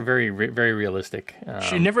 very, very realistic.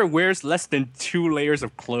 She never wears less than 2 layers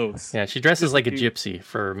of clothes. Yeah, she dresses like a gypsy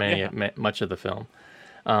for much of the film.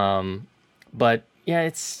 But yeah,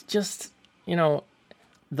 it's just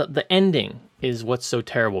the ending is what's so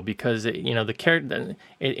terrible because the character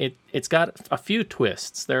it's got a few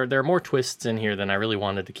twists. There are more twists in here than I really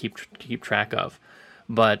wanted to keep track of,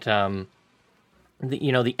 but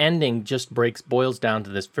the ending just boils down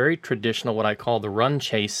to this very traditional, what I call the run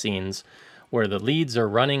chase scenes, where the leads are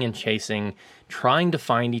running and chasing, trying to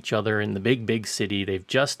find each other in the big city. They've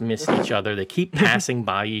just missed each other. They keep passing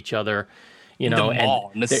by each other. In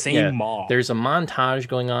the same mall. There's a montage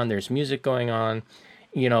going on. There's music going on.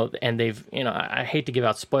 And they've, I hate to give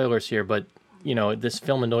out spoilers here, but, this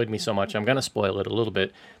film annoyed me so much. I'm going to spoil it a little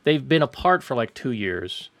bit. They've been apart for like 2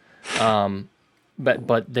 years.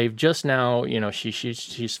 But they've just now,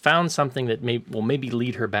 she's found something that will maybe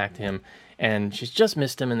lead her back to him. And she's just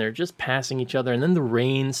missed him, and they're just passing each other. And then the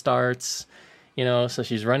rain starts, so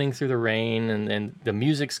she's running through the rain, and the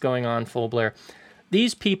music's going on full blare.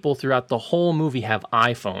 These people throughout the whole movie have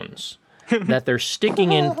iPhones that they're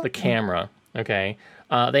sticking in the camera, okay?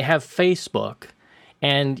 They have Facebook,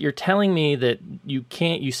 and you're telling me that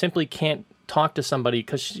you simply can't talk to somebody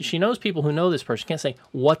because she knows people who know this person. She can't say,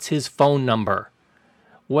 what's his phone number?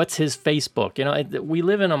 What's his Facebook? We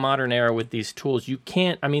live in a modern era with these tools. You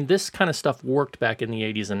can't, this kind of stuff worked back in the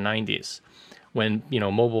 80s and 90s when,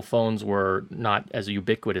 mobile phones were not as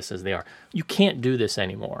ubiquitous as they are. You can't do this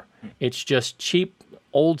anymore. It's just cheap,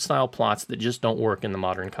 old-style plots that just don't work in the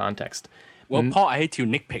modern context. Well, Paul, I hate to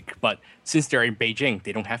nitpick, but since they're in Beijing,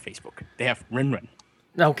 they don't have Facebook. They have Renren.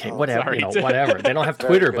 Okay, whatever. Whatever. They don't have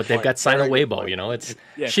Twitter, but they've got Sino Weibo.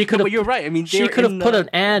 She could have. But you're right. She could have put an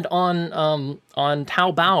ad on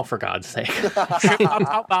Taobao, for God's sake.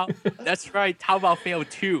 Taobao. That's right. Taobao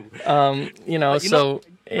failed too.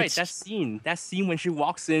 Right, that scene when she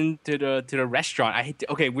walks into the restaurant. I hate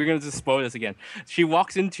to, okay, we're gonna just spoil this again. She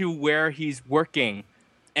walks into where he's working,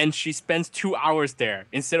 and she spends 2 hours there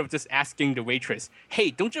instead of just asking the waitress,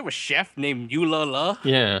 "Hey, don't you have a chef named Yula?"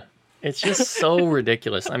 Yeah. It's just so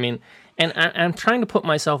ridiculous. And I'm trying to put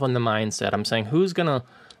myself in the mindset. I'm saying, who's going to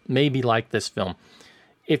maybe like this film?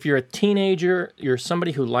 If you're a teenager, you're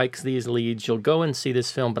somebody who likes these leads, you'll go and see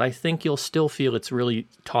this film, but I think you'll still feel it's really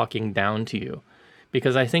talking down to you.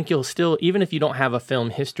 Because I think you'll still, even if you don't have a film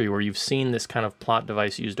history where you've seen this kind of plot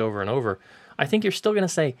device used over and over, I think you're still going to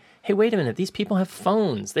say, hey, wait a minute, these people have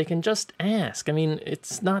phones. They can just ask.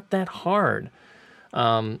 It's not that hard.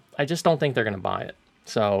 I just don't think they're going to buy it.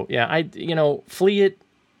 So, yeah, flee it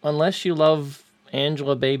unless you love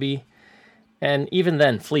Angelababy. And even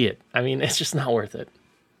then, flee it. It's just not worth it.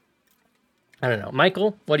 I don't know.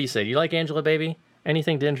 Michael, what do you say? Do you like Angelababy?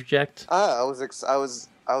 Anything to interject? I was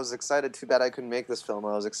excited. Too bad I couldn't make this film.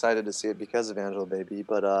 I was excited to see it because of Angelababy.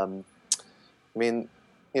 But,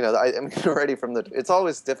 already from it's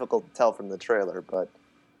always difficult to tell from the trailer, but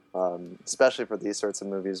especially for these sorts of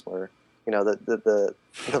movies where, the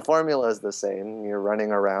formula is the same. You're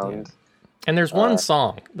running around. Yeah. And there's one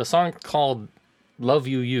song, the song called "Love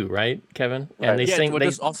You You," right, Kevin? Right. And they Yeah, sing. well, They,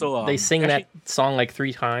 there's also, they sing actually- that song like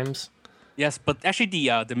 3 times. Yes, but actually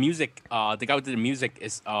the music, the guy who did the music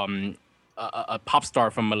is a pop star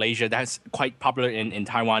from Malaysia that's quite popular in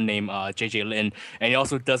Taiwan named JJ Lin, and he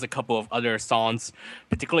also does a couple of other songs,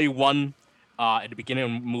 particularly one at the beginning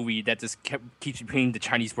of the movie that just keeps repeating the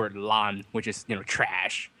Chinese word "lan," which is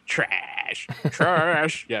trash, trash,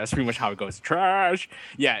 trash. Yeah, that's pretty much how it goes. Trash.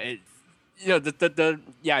 Yeah,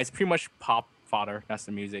 it's pretty much pop fodder. That's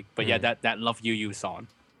the music. But yeah, that "Love You You" song.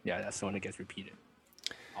 Yeah, that's the one that gets repeated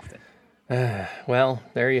often. Well,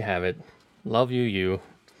 there you have it. Love You You.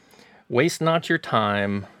 Waste not your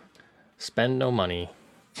time. Spend no money.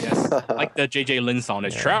 Yes, like the JJ Lin song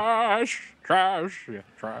is trash, trash, yeah,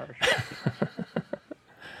 trash.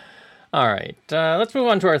 All right, let's move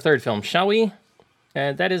on to our third film, shall we?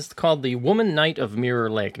 And that is called The Woman Knight of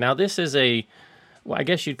Mirror Lake. Now, this is I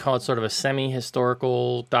guess you'd call it sort of a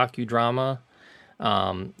semi-historical docudrama.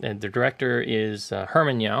 And the director is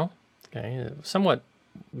Herman Yao, a somewhat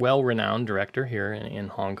well-renowned director here in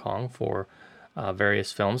Hong Kong for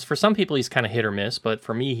various films. For some people, he's kind of hit or miss, but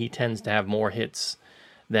for me, he tends to have more hits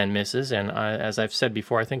than misses. And as I've said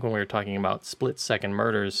before, I think when we were talking about Split-Second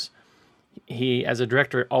Murders, he, as a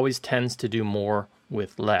director, always tends to do more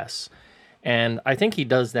with less. And I think he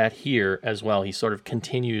does that here as well. He sort of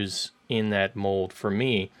continues in that mold for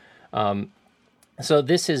me. So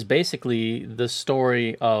this is basically the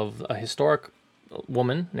story of a historic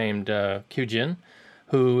woman named Qiu Jin,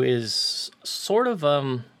 who is sort of...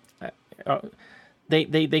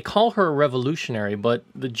 They call her a revolutionary, but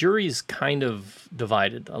the jury's kind of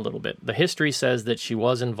divided a little bit. The history says that she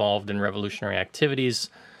was involved in revolutionary activities.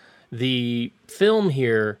 The film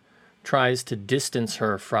here tries to distance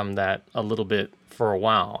her from that a little bit for a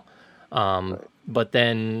while. But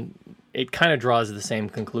then it kind of draws the same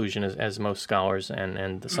conclusion as most scholars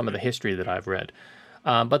and some of the history that I've read.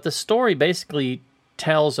 But the story basically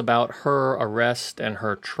tells about her arrest and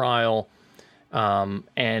her trial,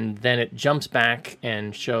 and then it jumps back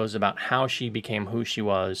and shows about how she became who she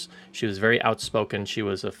was. She was very outspoken. She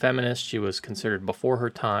was a feminist. She was considered before her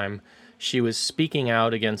time. She was speaking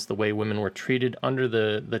out against the way women were treated under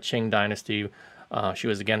the Qing dynasty. She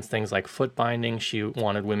was against things like foot binding. She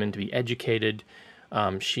wanted women to be educated.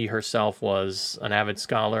 She herself was an avid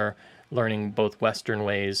scholar, learning both Western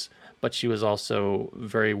ways, but she was also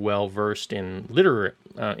very well versed in literary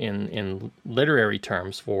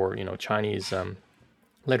terms for Chinese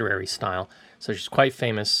literary style. So she's quite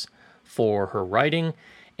famous for her writing,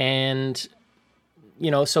 and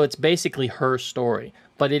so it's basically her story.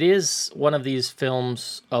 But it is one of these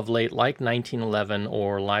films of late, like 1911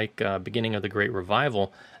 or like Beginning of the Great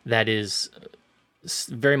Revival, that is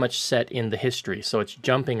very much set in the history. So it's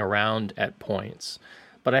jumping around at points.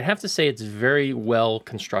 But I have to say it's very well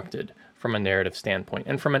constructed from a narrative standpoint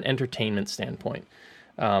and from an entertainment standpoint.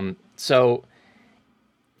 I'd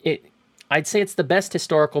say it's the best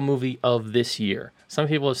historical movie of this year. Some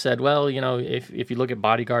people have said, well, if you look at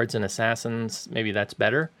Bodyguards and Assassins, maybe that's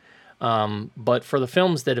better. But for the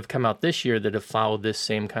films that have come out this year that have followed this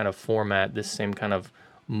same kind of format, this same kind of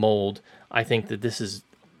mold, I think that this is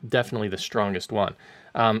definitely the strongest one.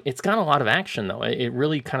 It's got a lot of action, though. It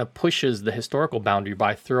really kind of pushes the historical boundary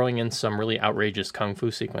by throwing in some really outrageous kung fu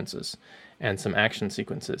sequences and some action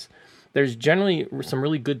sequences. There's generally some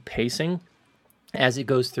really good pacing as it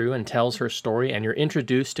goes through and tells her story, and you're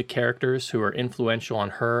introduced to characters who are influential on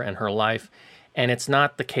her and her life. And it's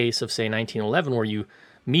not the case of, say, 1911, where you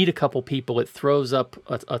meet a couple people, it throws up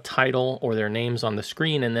a title or their names on the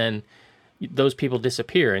screen, and then those people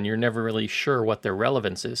disappear, and you're never really sure what their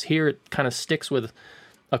relevance is. Here, it kind of sticks with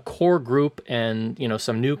a core group and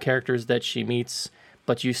some new characters that she meets,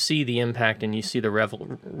 but you see the impact and you see the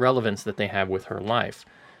relevance that they have with her life.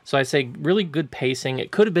 So I say really good pacing. It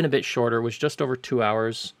could have been a bit shorter. It was just over 2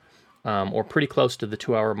 hours, or pretty close to the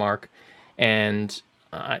 2-hour mark. And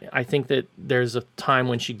I think that there's a time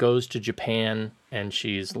when she goes to Japan and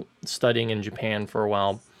she's studying in Japan for a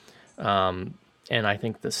while. And I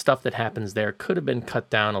think the stuff that happens there could have been cut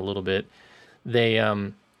down a little bit. They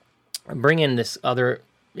bring in this other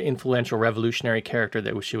influential revolutionary character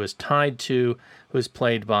that she was tied to, who was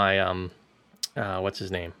played by, what's his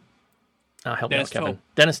name? Help me out, Kevin.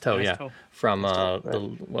 Dennis To, yeah. To. From, right.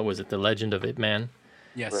 what was it, The Legend of Ip Man?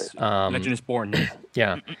 Yes, Right. Legend is Born.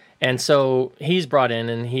 Yeah. And so he's brought in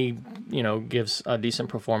and he, gives a decent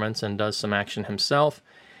performance and does some action himself.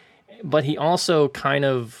 But he also kind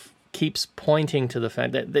of keeps pointing to the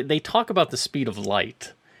fact that they talk about the speed of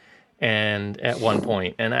light, and at one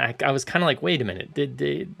point, and I was kind of like, wait a minute,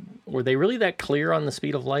 were they really that clear on the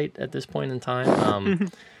speed of light at this point in time?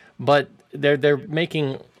 But they're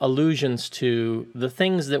making allusions to the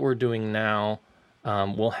things that we're doing now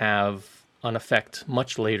will have an effect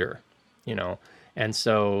much later, and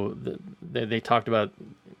so they talked about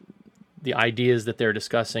the ideas that they're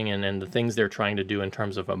discussing and the things they're trying to do in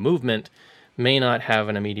terms of a movement may not have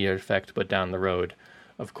an immediate effect, but down the road,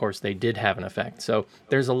 of course, they did have an effect. So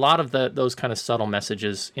there's a lot of those kind of subtle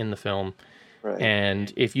messages in the film. Right.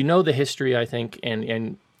 And if you know the history, I think,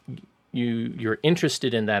 and you're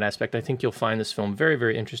interested in that aspect, I think you'll find this film very,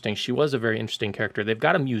 very interesting. She was a very interesting character. They've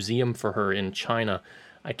got a museum for her in China.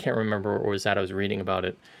 I can't remember where it was that I was reading about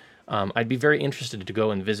it. I'd be very interested to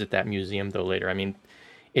go and visit that museum, though, later. I mean,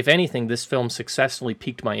 if anything, this film successfully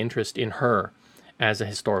piqued my interest in her as a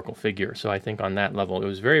historical figure. So I think on that level, it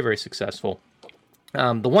was very, very successful.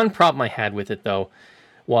 The one problem I had with it, though,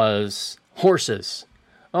 was horses.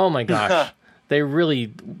 Oh, my gosh. They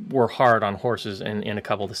really were hard on horses in a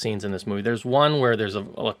couple of the scenes in this movie. There's one where there's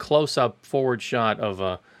a close-up forward shot of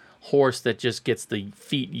a horse that just gets the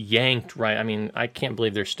feet yanked right. I mean, I can't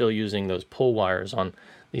believe they're still using those pull wires on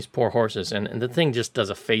these poor horses. And the thing just does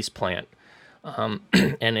a face plant.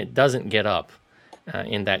 And it doesn't get up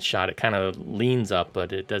in that shot. It kind of leans up,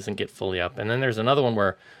 but it doesn't get fully up. And then there's another one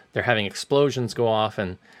where they're having explosions go off,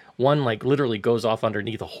 and one literally goes off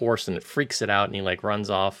underneath a horse, and it freaks it out, and he runs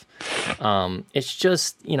off. It's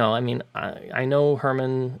just, I mean, I know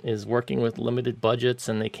Herman is working with limited budgets,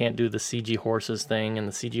 and they can't do the CG horses thing, and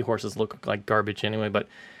the CG horses look like garbage anyway. But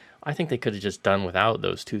I think they could have just done without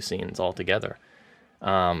those two scenes altogether.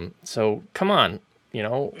 So come on,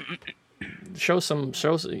 show some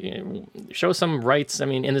rights. I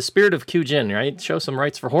mean, in the spirit of Kyujin, right? Show some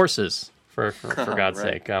rights for horses, for God's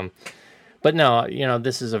right. sake. But no,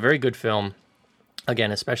 this is a very good film.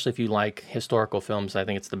 Again, especially if you like historical films, I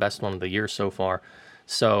think it's the best one of the year so far.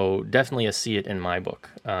 So definitely a see it in my book.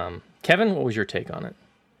 Kevin, what was your take on it?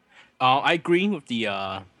 I agree with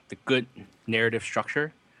the good narrative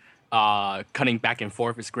structure. Cutting back and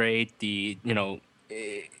forth is great.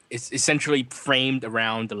 It's essentially framed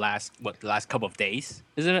around the last couple of days,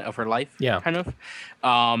 isn't it, of her life? Yeah, kind of.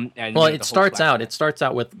 And it starts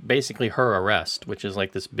out with basically her arrest, which is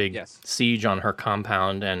like this big siege on her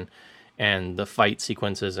compound and the fight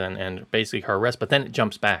sequences and basically her arrest. But then it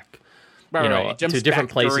jumps back, to different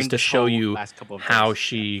places to show you how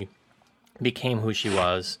she became who she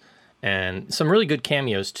was, and some really good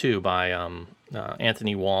cameos too by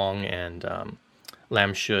Anthony Wong and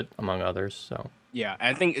Lam Shut, among others. So. Yeah,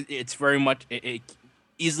 I think it's very much, it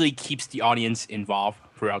easily keeps the audience involved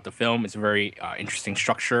throughout the film. It's a very interesting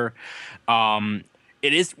structure. It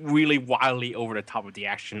is really wildly over the top of the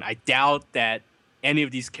action. I doubt that any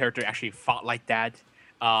of these characters actually fought like that.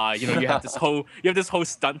 You have this whole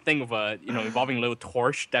stunt thing of involving a little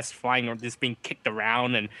torch that's flying or just being kicked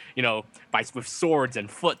around and with swords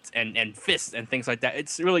and foot and fists and things like that.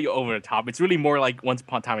 It's really over the top. It's really more like Once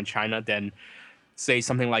Upon a Time in China than say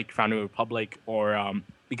something like Founding Republic or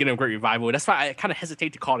Beginning of Great Revival. That's why I kind of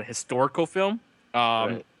hesitate to call it a historical film.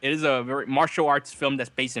 Right. It is a very martial arts film that's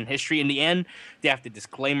based in history. In the end, they have the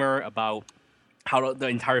disclaimer about how the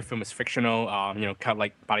entire film is fictional, kind of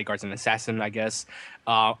like Bodyguards and Assassin, I guess.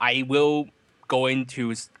 I will go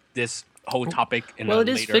into this whole topic in it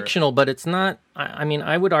is fictional, but it's not. I mean,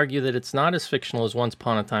 I would argue that it's not as fictional as Once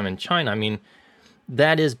Upon a Time in China. I mean,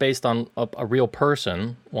 that is based on a real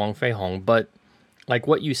person, Wang Feihong, but like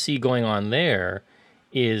what you see going on there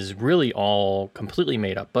is really all completely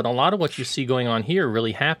made up. But a lot of what you see going on here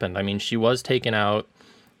really happened. I mean, she was taken out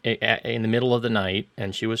in the middle of the night,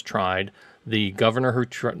 and she was tried. The governor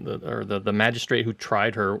the magistrate who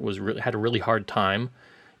tried her had a really hard time,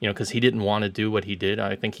 because he didn't want to do what he did.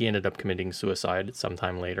 I think he ended up committing suicide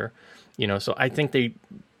sometime later. So I think they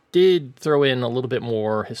did throw in a little bit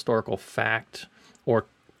more historical fact, or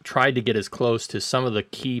tried to get as close to some of the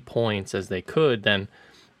key points as they could than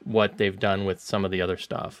what they've done with some of the other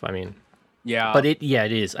stuff. I mean, yeah, but it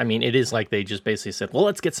is. I mean, it is like they just basically said, well,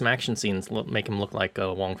 let's get some action scenes, make him look like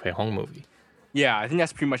a Wang Feihong movie. Yeah, I think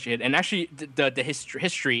that's pretty much it. And actually, the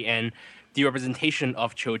history and the representation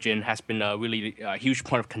of Kyujin has been a really huge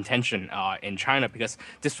point of contention in China, because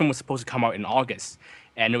this film was supposed to come out in August,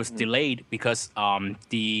 and it was delayed because I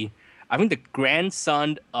think the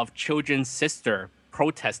grandson of Kyujin's sister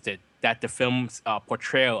protested that the film's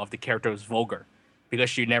portrayal of the character was vulgar, because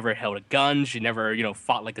she never held a gun, she never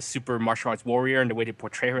fought like a super martial arts warrior, and the way they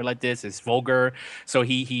portray her like this is vulgar. So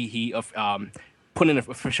he put in an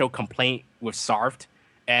official complaint with SARFT,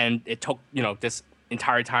 and it took this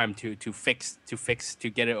entire time to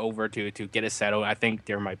get it over to get it settled. I think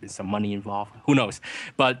there might be some money involved. Who knows?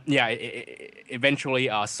 But yeah, eventually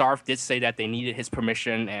Sarf did say that they needed his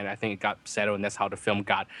permission, and I think it got settled, and that's how the film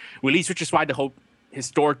got released. Which is why the whole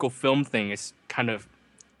historical film thing is kind of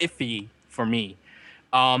iffy for me.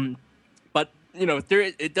 But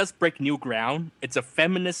it does break new ground. It's a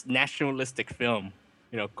feminist nationalistic film.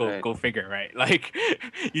 Go figure, right? Like,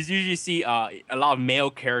 you usually see a lot of male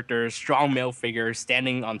characters, strong male figures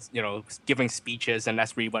standing on, giving speeches, and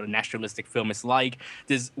that's really what a nationalistic film is like.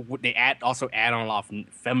 They also add on a lot of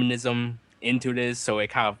feminism into this, so it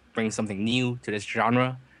kind of brings something new to this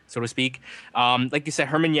genre, so to speak. Like you said,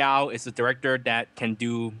 Herman Yao is a director that can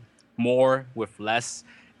do more with less.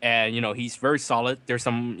 And, he's very solid. There's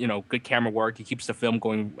some, good camera work. He keeps the film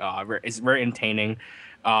going. It's very entertaining.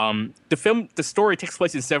 The story takes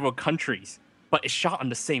place in several countries, but it's shot on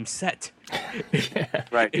the same set.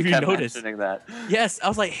 Right. If you notice that. Yes, I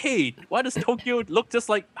was like, hey, why does Tokyo look just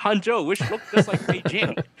like Hangzhou, which look just like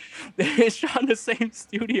Beijing? It's shot in the same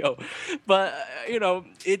studio, but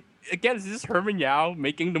it again, it's just Herman Yao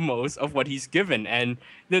making the most of what he's given, and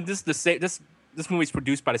this movie is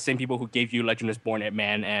produced by the same people who gave you Legend is Born Ip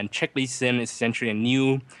Man, and Chek Lee Sin is essentially a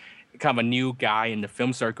new guy in the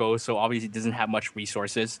film circle, so obviously doesn't have much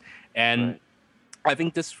resources. And right. I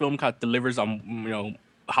think this film kind of delivers on,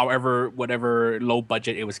 whatever low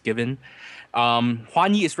budget it was given.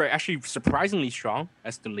 Huan Yi is actually surprisingly strong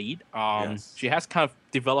as the lead. Yes. She has kind of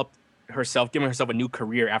developed given herself a new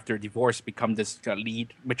career after divorce, become this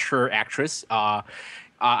lead, mature actress.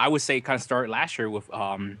 I would say it kind of started last year with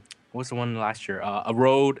what was the one last year? A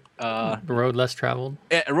Road Less Traveled.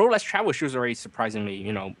 A Road Less Traveled. She was already surprisingly,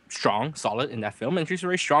 strong, solid in that film, and she's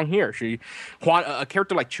very strong here. A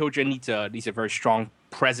character like Chiu Jin needs a very strong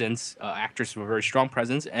presence, actress with a very strong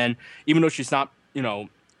presence, and even though she's not,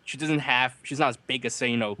 she's not as big as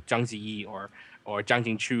say, Zhang Ziyi or Zhang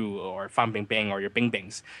Jingchu or Fan Bingbing or your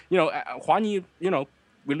Bingbangs. Huan Yi,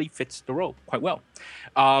 really fits the role quite well.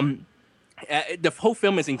 The whole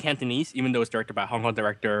film is in Cantonese, even though it's directed by a Hong Kong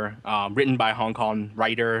director, written by a Hong Kong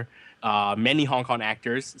writer, many Hong Kong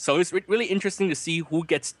actors. So it's really interesting to see who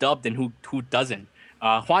gets dubbed and who doesn't.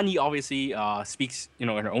 Huan Yi obviously speaks, in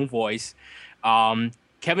her own voice.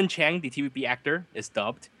 Kevin Chang, the TVB actor, is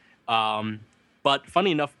dubbed. But funny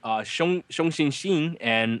enough, Xiong Xin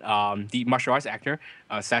and the martial arts actor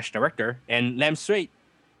 / director, and Lam Sui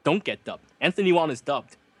don't get dubbed. Anthony Wong is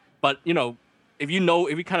dubbed. But, if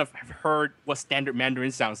you kind of have heard what standard Mandarin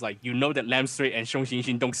sounds like, that Lam Sui and Xiong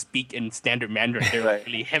Xin don't speak in standard Mandarin. They're right.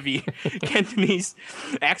 really heavy Cantonese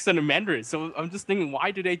accent of Mandarin. So I'm just thinking, why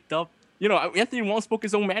do they dub? Anthony Wong spoke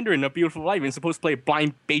his own Mandarin in A Beautiful Life and supposed to play a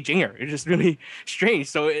blind Beijinger. It's just really strange.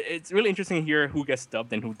 So it's really interesting to hear who gets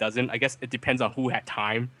dubbed and who doesn't. I guess it depends on who had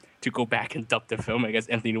time to go back and dub the film. I guess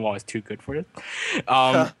Anthony Wong is too good for it.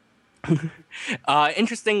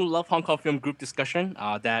 Interesting Love Hong Kong film group discussion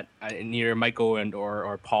that neither Michael and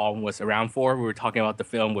or Paul was around for. We were talking about the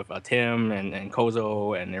film with Tim and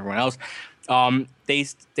Kozo and everyone else.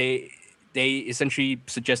 They essentially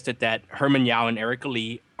suggested that Herman Yao and Erica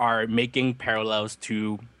Lee are making parallels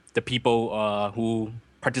to the people who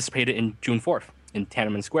participated in June 4th in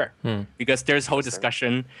Tiananmen Square. Because there's whole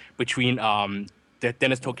discussion between the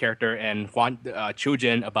Dennis To character and Chiu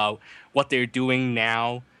Jin about what they're doing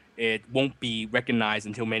now. It won't be recognized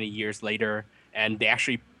until many years later, and they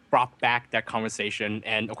actually brought back that conversation.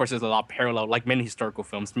 And of course, there's a lot of parallel, like many historical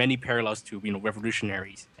films, many parallels to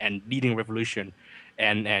revolutionaries and leading revolution,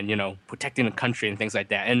 and protecting the country and things like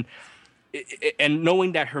that. And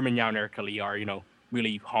knowing that Herman Yao and Erica Lee are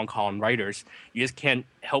really Hong Kong writers, you just can't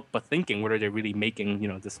help but thinking whether they're really making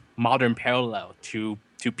this modern parallel to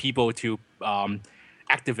people, to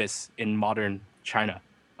activists in modern China.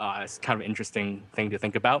 It's kind of an interesting thing to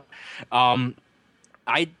think about.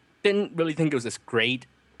 I didn't really think it was as great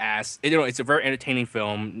as it's a very entertaining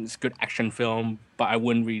film. It's a good action film, but I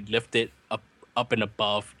wouldn't really lift it up and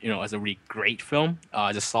above as a really great film.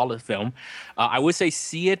 It's a solid film. I would say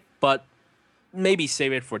see it, but maybe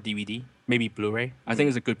save it for DVD, maybe Blu-ray. I think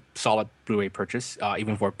it's a good solid Blu-ray purchase,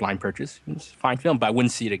 even for a blind purchase. It's a fine film, but I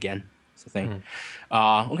wouldn't see it again. That's the thing.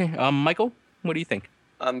 Okay, Michael, what do you think?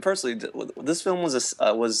 Personally, this film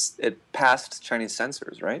it passed Chinese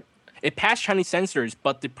censors, right? It passed Chinese censors,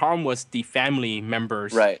 but the problem was the family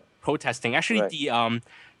members protesting. Actually,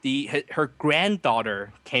 her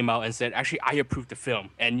granddaughter came out and said, "Actually, I approve the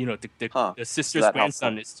film," and the sister's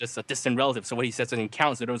grandson is just a distant relative, so what he says doesn't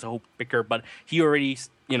count. So there was a whole bicker, but he already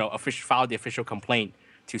filed the official complaint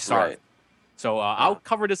to SARF. Right. So I'll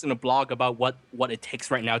cover this in a blog about what it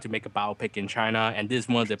takes right now to make a biopic in China, and this is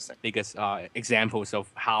one of the biggest examples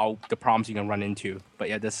of how the problems you can run into. But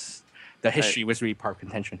yeah, the history was really part of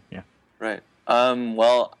contention. Yeah. Right.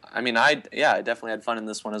 Well, I mean, I definitely had fun in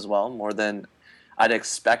this one as well, more than I'd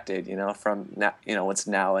expected. From what's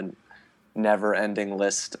now a never-ending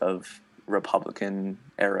list of Republican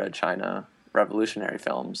era China revolutionary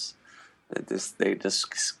films. They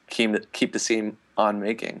just keep the scene on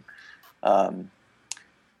making. And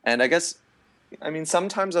I guess, I mean,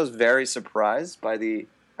 sometimes I was very surprised by the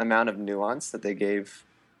amount of nuance that they gave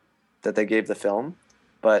the film,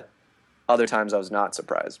 but other times I was not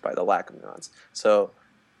surprised by the lack of nuance. So,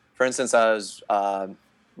 for instance, I was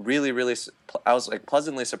like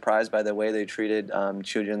pleasantly surprised by the way they treated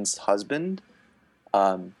Chu Jun's husband,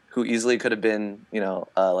 who easily could have been,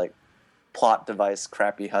 like plot device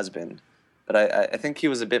crappy husband, but I think he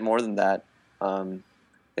was a bit more than that.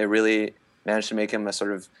 They really managed to make him a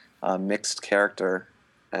sort of mixed character,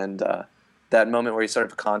 and that moment where he sort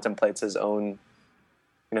of contemplates his own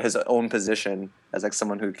position as like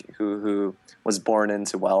someone who was born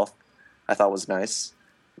into wealth, I thought was nice.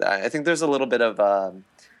 I think there's a little bit of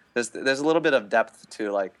there's a little bit of depth to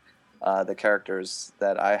like the characters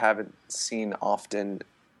that I haven't seen often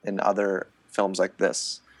in other films like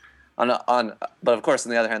this. But of course,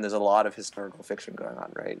 on the other hand, there's a lot of historical fiction going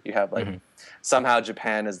on, right? You have like somehow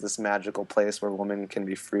Japan is this magical place where women can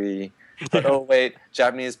be free, but oh wait,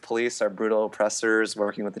 Japanese police are brutal oppressors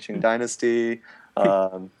working with the Qing dynasty.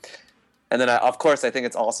 And then, of course, I think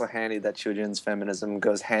it's also handy that Chu Jun's feminism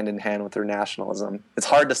goes hand in hand with her nationalism. It's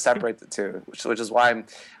hard to separate the two, which is why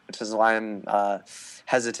I'm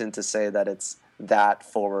hesitant to say that it's that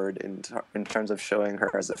forward in terms of showing her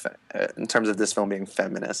as in terms of this film being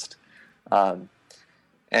feminist. And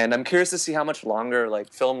I'm curious to see how much longer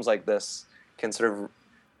like films like this can sort of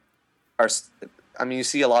you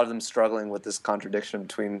see a lot of them struggling with this contradiction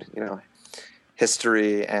between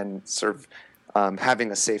history and sort of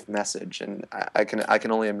having a safe message, and I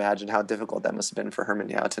can only imagine how difficult that must have been for Herman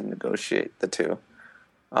Yao to negotiate the two.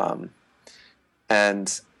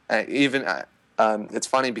 It's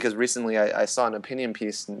funny because recently I saw an opinion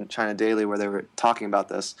piece in China Daily where they were talking about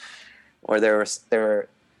this, where they were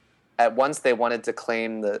at once they wanted to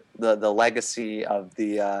claim the legacy of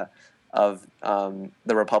the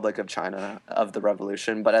Republic of China, of the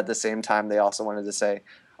revolution, but at the same time they also wanted to say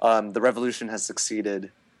the revolution has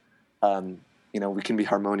succeeded. We can be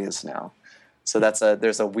harmonious now. So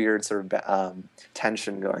there's a weird sort of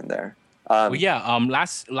tension going there.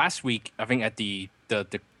 Last week I think at the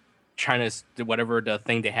China's whatever the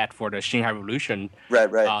thing they had for the Xinhai Revolution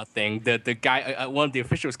thing, the guy one of the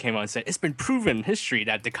officials came out and said it's been proven in history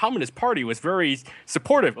that the Communist Party was very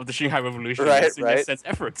supportive of the Xinhai Revolution in its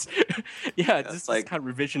efforts. This like kind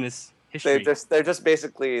of revisionist history. They're just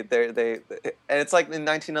basically and it's like in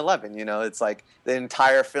 1911. It's like the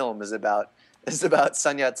entire film is about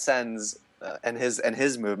Sun Yat-sen's and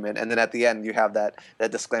his movement, and then at the end you have that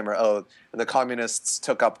disclaimer: oh, the communists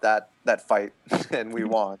took up that fight and we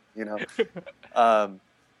won. But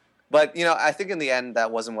I think in the end that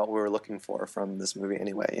wasn't what we were looking for from this movie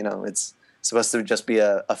anyway. It's supposed to just be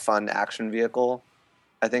a fun action vehicle,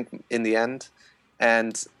 I think, in the end.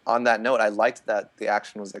 And on that note, I liked that the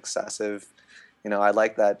action was excessive. I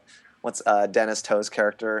like that. What's Dennis To's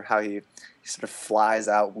character? How he sort of flies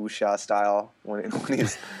out wuxia style when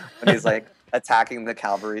he's like attacking the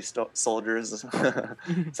cavalry soldiers.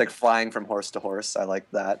 It's like flying from horse to horse. I like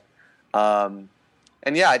that. And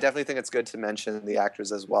I definitely think it's good to mention the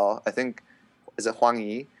actors as well. I think, is it Huang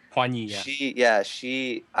Yi? Huang Yi, yeah.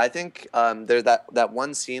 She. I think there's that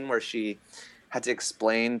one scene where she had to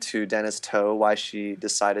explain to Dennis To why she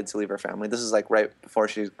decided to leave her family. This is like right before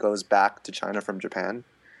she goes back to China from Japan.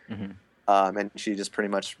 Mm-hmm. And she just pretty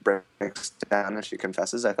much breaks down and she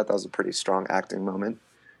confesses. I thought that was a pretty strong acting moment.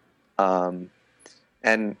 And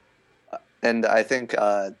I think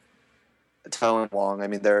To and Wong, I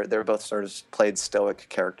mean, they're both sort of played stoic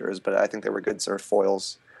characters, but I think they were good sort of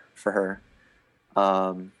foils for her.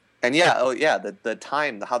 The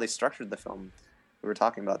time, how they structured the film. We were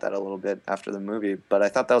talking about that a little bit after the movie, but I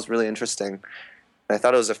thought that was really interesting. And I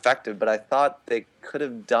thought it was effective, but I thought they could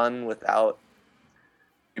have done without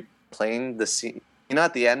playing the scene.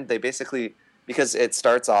 At the end, they basically, because it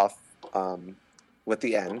starts off with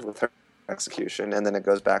the end, with her execution, and then it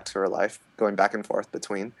goes back to her life, going back and forth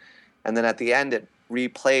between. And then at the end, it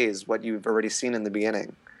replays what you've already seen in the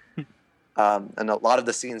beginning. And a lot of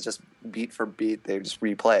the scenes, just beat for beat, they just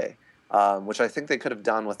replay. Which I think they could have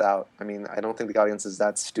done without. I mean, I don't think the audience is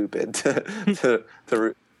that stupid to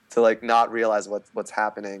like not realize what's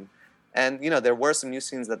happening. And there were some new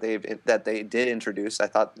scenes that they did introduce. I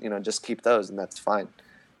thought just keep those, and that's fine.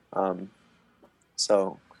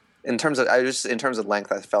 So in terms of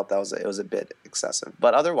length, I felt it was a bit excessive.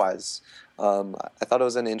 But otherwise, I thought it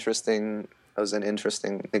was an interesting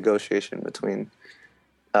negotiation between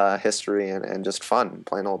history and just fun,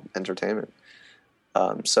 plain old entertainment.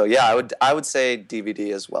 So yeah, I would say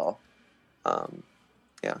DVD as well.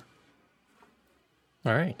 Yeah.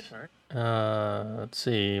 All right. Let's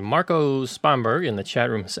see. Marco Spamberg in the chat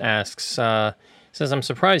room asks, says, I'm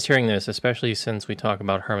surprised hearing this, especially since we talk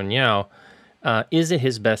about Herman Yao. Is it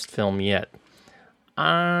his best film yet?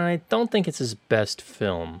 I don't think it's his best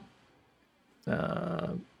film.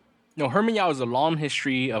 No, Herman Yao has a long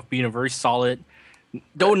history of being a very solid,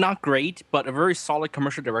 though not great, but a very solid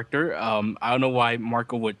commercial director. I don't know why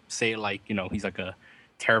Marco would say like, he's like a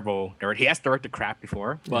terrible director. He has directed crap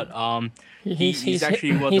before, but he's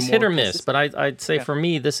actually he's hit or miss. But I'd say for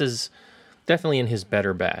me, this is definitely in his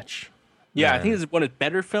better batch. Yeah, I think this is one of his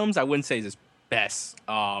better films. I wouldn't say it's his best.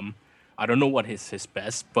 I don't know what his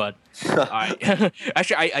best, but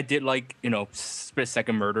I did like Split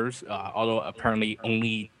Second Murders. Although apparently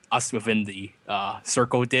only us within the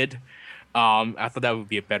circle did. I thought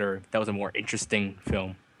that was a more interesting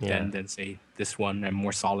film than say this one, and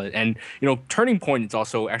more solid. And Turning Point is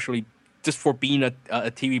also actually just for being a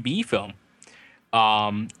TVB film.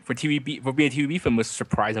 For being a TVB film, was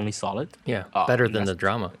surprisingly solid. Yeah, better than the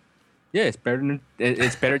drama. Yeah, it's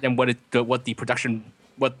better than what the production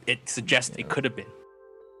what it suggests it could have been.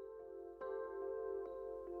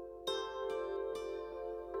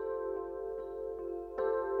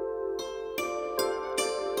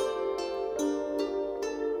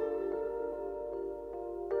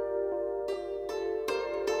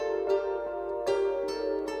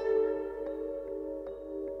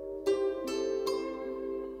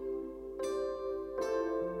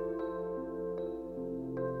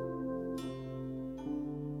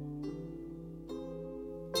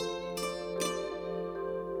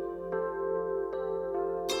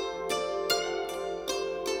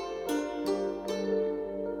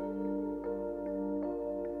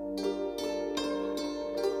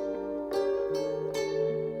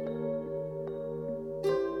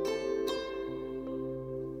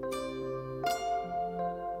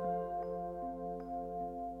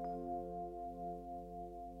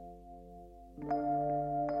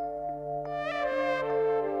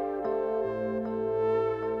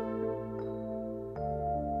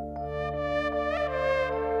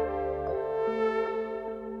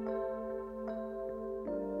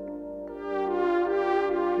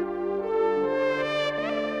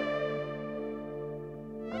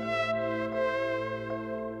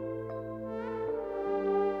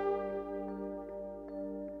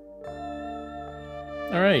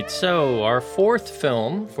 All right, so our fourth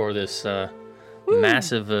film for this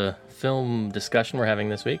massive film discussion we're having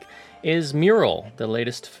this week is Mural, the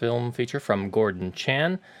latest film feature from Gordon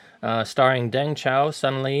Chan, starring Deng Chao,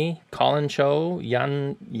 Sun Li, Colin Cho,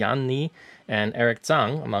 Yan Ni, and Eric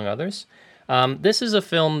Zhang, among others. This is a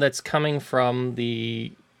film that's coming from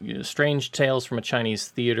the Strange Tales from a Chinese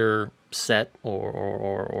Theater set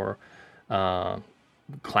or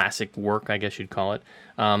classic work, I guess you'd call it.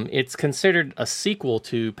 It's considered a sequel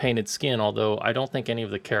to Painted Skin, although I don't think any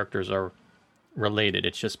of the characters are related.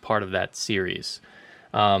 It's just part of that series.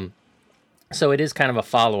 So it is kind of a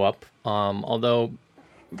follow-up, although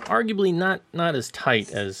arguably not as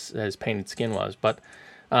tight as Painted Skin was. But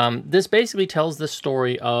this basically tells the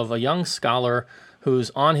story of a young scholar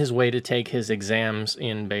who's on his way to take his exams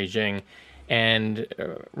in Beijing. And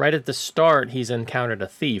right at the start, he's encountered a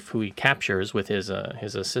thief who he captures with his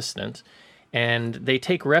assistant. And they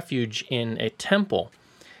take refuge in a temple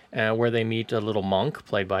where they meet a little monk,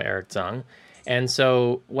 played by Eric Zhang. And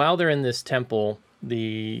so while they're in this temple,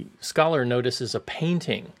 the scholar notices a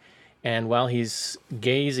painting. And while he's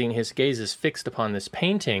gazing, his gaze is fixed upon this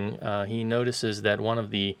painting, he notices that one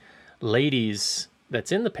of the ladies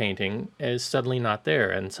that's in the painting is suddenly not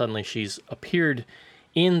there. And suddenly she's appeared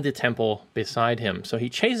in the temple beside him. So he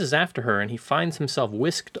chases after her, and he finds himself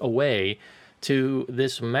whisked away to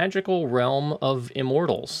this magical realm of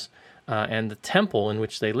immortals and the temple in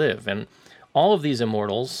which they live. And all of these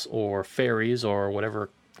immortals, or fairies, or whatever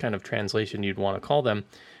kind of translation you'd want to call them,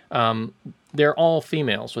 they're all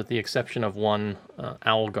females, with the exception of one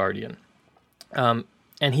owl guardian. And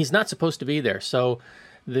he's not supposed to be there. So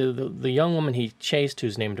the young woman he chased,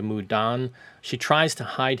 who's named Mu Dan, she tries to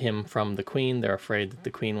hide him from the queen. They're afraid that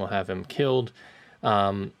the queen will have him killed.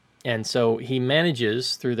 And so he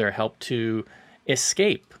manages, through their help, to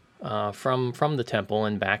escape from the temple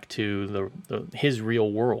and back to his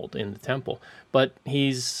real world in the temple. But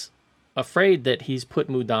he's afraid that he's put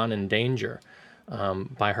Mudan in danger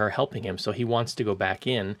by her helping him. So he wants to go back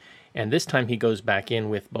in. And this time he goes back in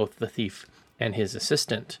with both the thief and his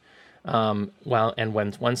assistant.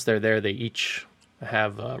 Once they're there, they each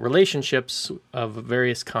have relationships of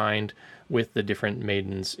various kind with the different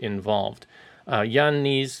maidens involved. Yan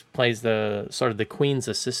Nis plays the sort of the queen's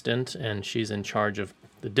assistant, and she's in charge of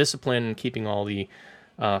the discipline and keeping all the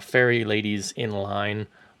fairy ladies in line,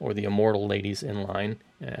 or the immortal ladies in line,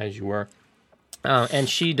 as you were. And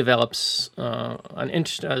she develops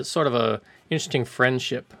sort of a interesting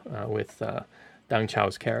friendship with Dang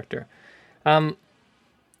Chao's character.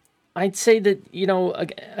 I'd say that,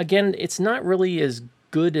 again, it's not really as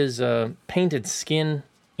good as Painted Skin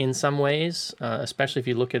in some ways, especially if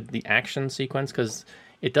you look at the action sequence, because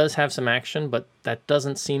it does have some action, but that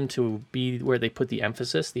doesn't seem to be where they put the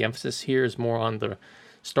emphasis. The emphasis here is more on the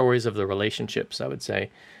stories of the relationships, I would say.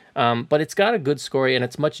 But it's got a good story, and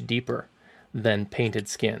it's much deeper than Painted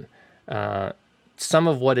Skin. Some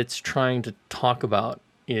of what it's trying to talk about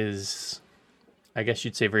is, I guess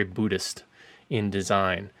you'd say, very Buddhist in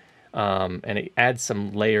design. And it adds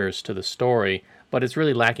some layers to the story, but it's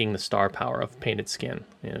really lacking the star power of Painted Skin.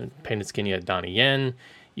 Painted Skin, you had Donnie Yen,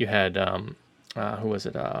 you had, who was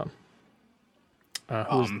it? Vicky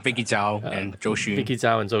Zhao and Zhou Xun. Vicky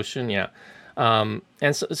Zhao and Zhou Xun, yeah.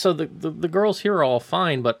 And so the girls here are all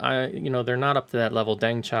fine, but they're not up to that level.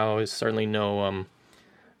 Dang Chao is certainly no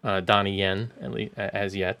Donnie Yen, at least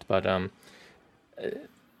as yet, but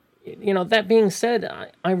that being said,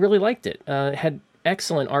 I really liked it. It had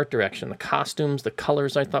excellent art direction. The costumes, the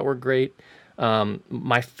colors, I thought were great.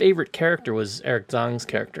 My favorite character was Eric Zhang's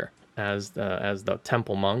character as the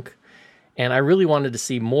temple monk, and I really wanted to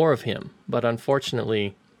see more of him. But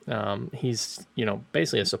unfortunately, he's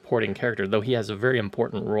basically a supporting character, though he has a very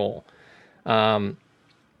important role. I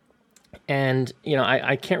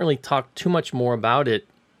can't really talk too much more about it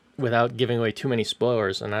without giving away too many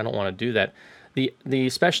spoilers, and I don't want to do that. The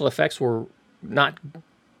special effects were not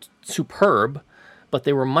superb, but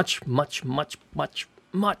they were much, much, much, much,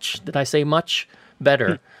 much, did I say much,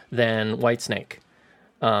 better than Whitesnake,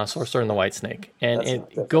 Sorcerer and the Whitesnake. And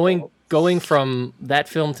going from that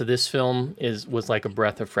film to this film was like a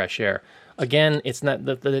breath of fresh air. Again, it's not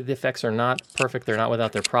the effects are not perfect, they're not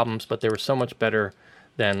without their problems, but they were so much better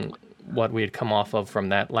than what we had come off of from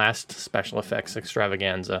that last special effects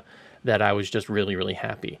extravaganza that I was just really, really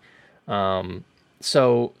happy.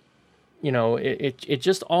 It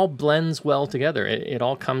just all blends well together. It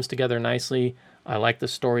all comes together nicely. I like the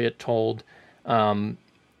story it told. And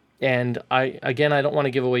I don't want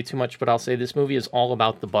to give away too much, but I'll say this movie is all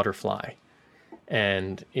about the butterfly.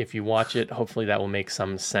 And if you watch it, hopefully that will make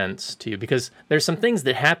some sense to you, because there's some things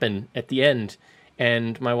that happen at the end,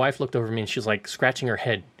 and my wife looked over me and she's like scratching her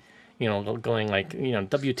head, going like,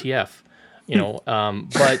 WTF.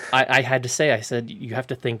 But I had to say, I said, you have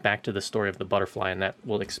to think back to the story of the butterfly, and that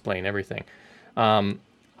will explain everything. Did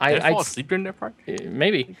I fall asleep during that part?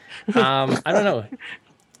 Maybe. I don't know.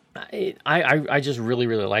 I just really,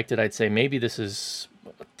 really liked it. I'd say maybe this is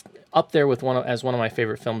up there with one of my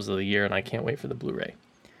favorite films of the year, and I can't wait for the Blu-ray.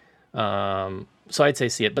 So I'd say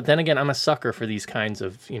see it. But then again, I'm a sucker for these kinds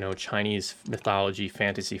of, Chinese mythology,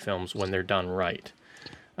 fantasy films when they're done right.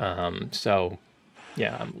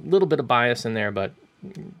 Yeah, a little bit of bias in there, but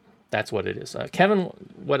that's what it is. Kevin,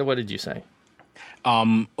 what did you say?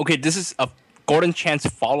 Okay, this is a Gordon Chan's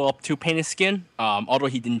follow-up to Painted Skin. Although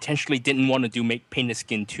he intentionally didn't want to make Painted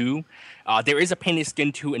Skin 2. There is a Painted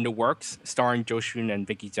Skin 2 in the works, starring Zhou Xun and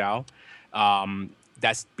Vicky Zhao.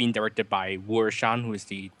 That's being directed by Wu Ershan, who is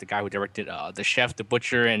the guy who directed The Chef, The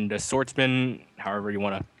Butcher, and The Swordsman, however you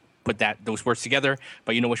want to put those words together,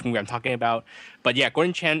 but you know which movie I'm talking about. But yeah,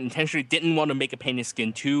 Gordon Chan intentionally didn't want to make a Painted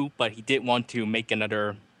Skin 2, but he did want to make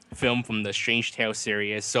another film from the Strange Tales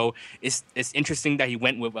series. So it's interesting that he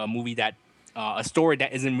went with a movie that a story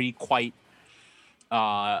that isn't really quite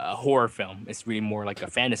a horror film. It's really more like a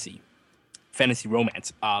fantasy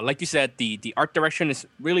romance. Like you said, the art direction is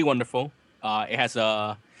really wonderful. It has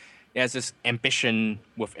this ambition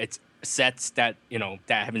with its sets that I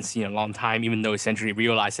haven't seen in a long time, even though essentially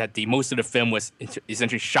realized that most of the film was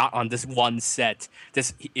essentially shot on this one set,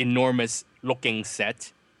 this enormous looking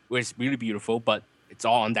set, which is really beautiful, but it's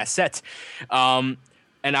all on that set. And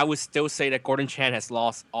I would still say that Gordon Chan has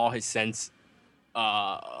lost all his sense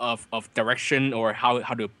of direction, or how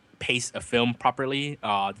to pace a film properly.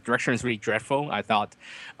 The direction is really dreadful. I thought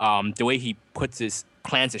the way he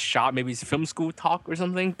plans a shot, maybe it's film school talk or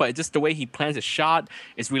something, but just the way he plans a shot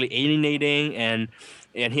is really alienating, and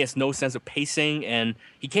he has no sense of pacing, and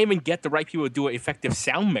he can't even get the right people to do an effective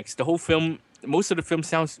sound mix. The whole film most of the film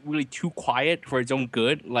sounds really too quiet for its own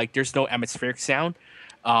good. Like there's no atmospheric sound,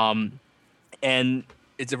 and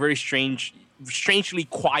it's a very strangely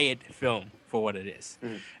quiet film for what it is.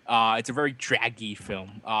 It's a very draggy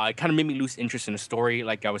film. It kind of made me lose interest in the story.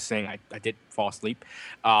 Like I was saying, I did fall asleep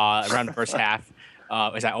around the first half,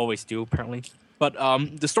 as I always do, apparently. But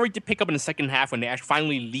the story did pick up in the second half when they actually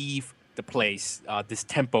finally leave the place, this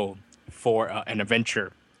temple, for an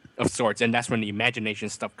adventure of sorts. And that's when the imagination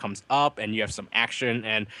stuff comes up and you have some action.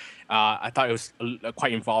 And I thought it was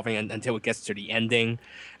quite involving until it gets to the ending.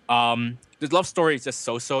 The love story is just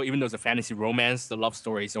so-so. Even though it's a fantasy romance, the love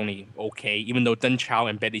story is only okay. Even though Deng Chao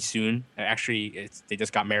and Betty Soon, they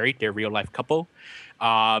just got married. They're a real-life couple.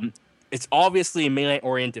 It's obviously a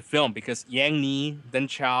mainland-oriented film because Yang Ni, Deng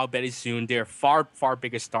Chao, Betty Soon, they're far, far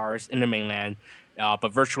bigger stars in the mainland,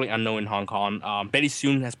 but virtually unknown in Hong Kong. Betty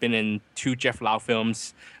Soon has been in 2 Jeff Lau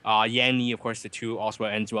films. Yang Ni, of course, the 2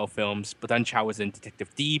 Oswald Answell films. But Deng Chao was in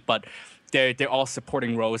Detective D, but they're all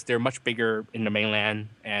supporting roles. They're much bigger in the mainland,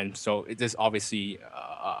 and so it is obviously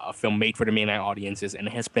a film made for the mainland audiences, and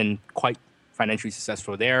it has been quite financially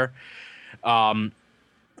successful there. I'm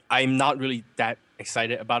not really that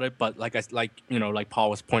excited about it, but like Paul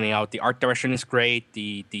was pointing out, the art direction is great.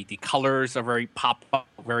 The colors are pop up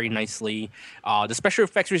very nicely. The special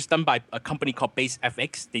effects is done by a company called Base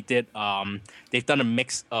FX. They've done a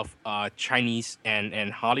mix of Chinese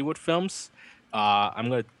and Hollywood films. I'm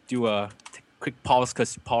gonna do a quick pause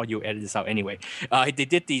because Paul, you edit this out anyway. They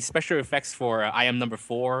did the special effects for I Am Number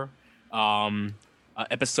 4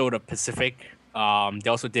 episode of Pacific. They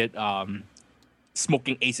also did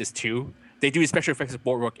Smoking Aces 2. They do special effects of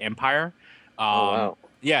Boardwalk Empire. Wow.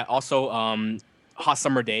 Yeah, also Hot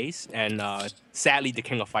Summer Days and sadly The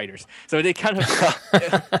King of Fighters. So they kind of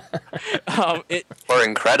Or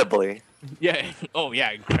incredibly. Yeah. Oh,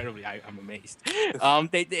 yeah. Incredibly, I'm amazed.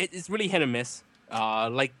 It's really hit and miss.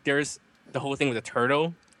 Like there's the whole thing with the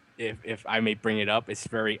turtle. If I may bring it up, it's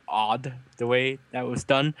very odd the way that was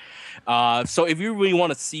done. So if you really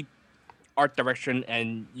want to see art direction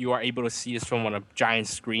and you are able to see this film on a giant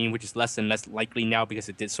screen, which is less and less likely now because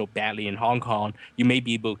it did so badly in Hong Kong, you may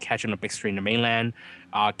be able to catch it on a big screen in the mainland.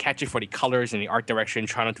 Catch it for the colors and the art direction.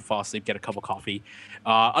 Try not to fall asleep. Get a cup of coffee.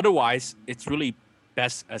 Otherwise, it's really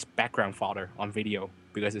best as background fodder on video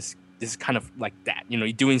because this is kind of like that. You know,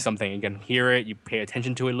 you're doing something, you can hear it, you pay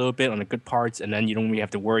attention to it a little bit on the good parts, and then you don't really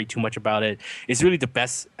have to worry too much about it. It's really the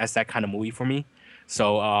best as that kind of movie for me.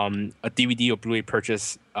 So a DVD or Blu-ray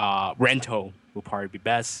purchase, rental will probably be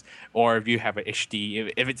best. Or if you have an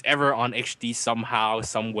HD, if it's ever on HD somehow,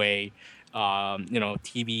 some way,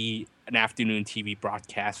 TV, an afternoon TV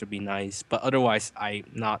broadcast would be nice. But otherwise, I'm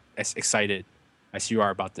not as excited as you are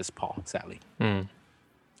about this, Paul, sadly. Well,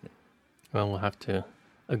 we'll have to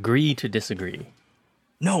agree to disagree.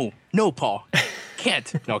 No, Paul.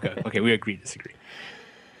 Can't. Okay, we agree to disagree.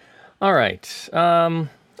 All right. Our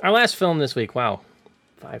last film this week. Wow.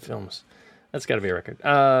 5 films. That's got to be a record.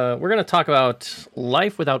 We're going to talk about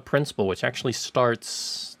Life Without Principle, which actually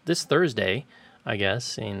starts this Thursday, I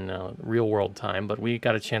guess, in real world time. But we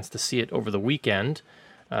got a chance to see it over the weekend.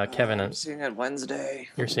 Kevin, I'm seeing it Wednesday.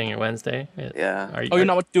 You're seeing it Wednesday? Yeah. You're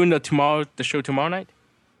not doing the show tomorrow night?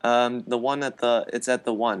 The one it's at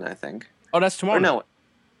the 1, I think. Oh, that's tomorrow. Or no,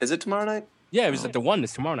 is it tomorrow night? Yeah, it was at the 1.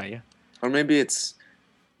 It's tomorrow night. Yeah. Or maybe it's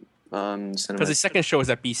cinema. Because the second show is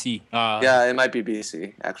at BC. Yeah, it might be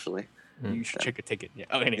BC actually. You should check a ticket. Yeah.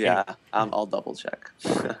 Oh, anyway. Yeah, I'll double check.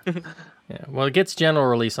 Yeah. Well, it gets general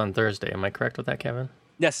release on Thursday. Am I correct with that, Kevin?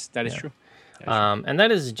 Yes, that is true. And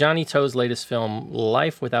that is Johnny To's latest film,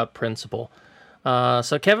 Life Without Principle.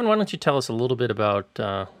 So, Kevin, why don't you tell us a little bit about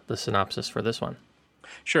the synopsis for this one?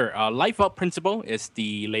 Sure. Life Without Principle is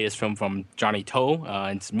the latest film from Johnny To.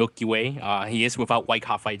 It's Milky Way. He is without White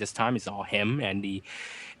Coffee this time. It's all him and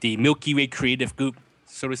the Milky Way creative group,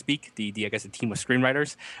 so to speak, the team of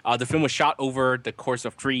screenwriters. The film was shot over the course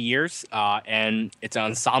of 3 years, and it's an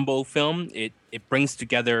ensemble film. It brings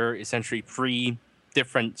together essentially 3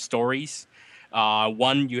 different stories.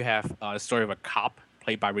 One, you have the story of a cop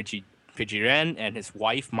played by Richie Ren and his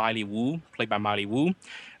wife, Miley Wu, played by Miley Wu.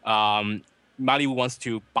 Miley Wu wants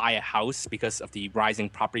to buy a house because of the rising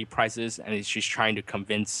property prices, and she's trying to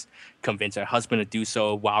convince her husband to do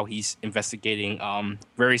so while he's investigating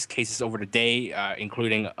various cases over the day,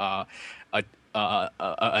 including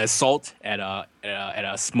assault at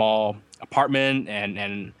a small apartment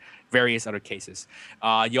and various other cases.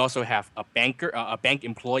 You also have a bank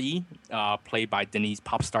employee played by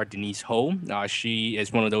pop star Denise Ho. She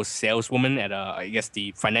is one of those saleswomen at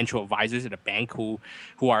the financial advisors at a bank who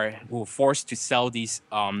are forced to sell these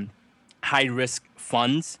high risk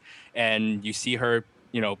funds, and you see her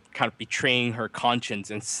kind of betraying her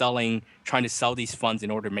conscience and trying to sell these funds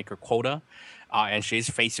in order to make her quota. And she's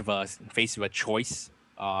faced with a choice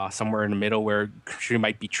somewhere in the middle where she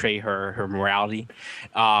might betray her morality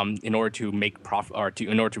in order to make profit or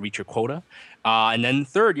in order to reach her quota. And then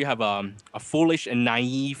third, you have a foolish and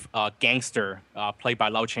naive gangster played by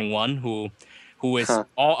Lau Cheng-wan who is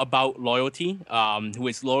all about loyalty, who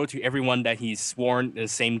is loyal to everyone that he's sworn in the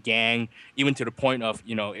same gang, even to the point of,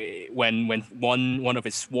 when one of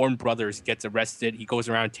his sworn brothers gets arrested, he goes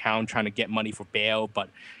around town trying to get money for bail, but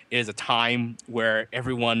it is a time where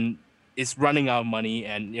everyone is running out of money,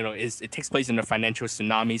 and it takes place in a financial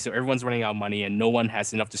tsunami, so everyone's running out of money and no one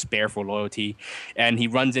has enough to spare for loyalty. And he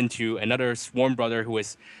runs into another sworn brother who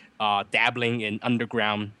is dabbling in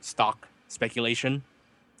underground stock speculation.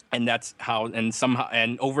 And that's how,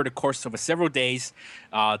 and over the course of several days,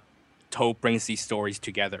 To brings these stories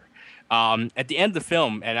together. At the end of the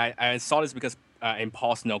film, and I saw this because in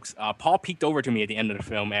Paul's notes, Paul peeked over to me at the end of the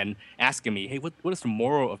film and asking me, "Hey, what is the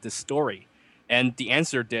moral of this story?" And the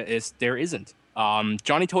answer is there isn't.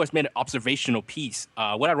 Johnny To has made an observational piece.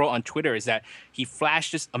 What I wrote on Twitter is that he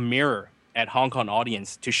flashes a mirror at Hong Kong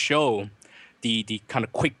audience to show the kind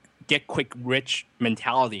of quick rich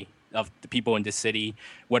mentality of the people in the city,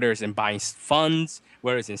 whether it's in buying funds,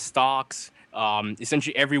 whether it's in stocks.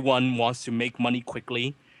 Essentially, everyone wants to make money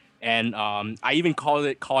quickly. And I even call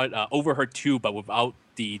it Overheard 2, but without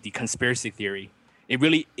the conspiracy theory. It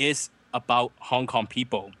really is about Hong Kong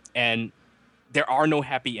people. And there are no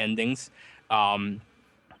happy endings.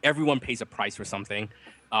 Everyone pays a price for something.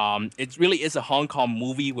 It really is a Hong Kong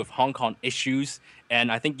movie with Hong Kong issues.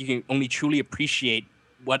 And I think you can only truly appreciate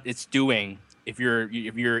what it's doing if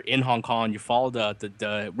you're in Hong Kong, you follow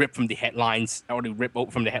the rip from the headlines or the rip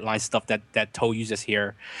from the headlines stuff that To uses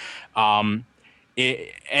here. And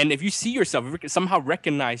if you see yourself, if you somehow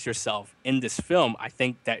recognize yourself in this film, I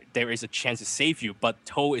think that there is a chance to save you. But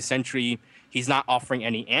To essentially, he's not offering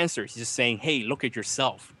any answers. He's just saying, hey, look at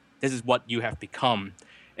yourself. This is what you have become.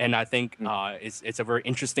 And I think it's a very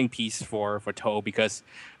interesting piece for To because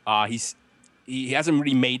he hasn't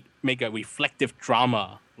really make a reflective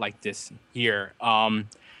drama like this here.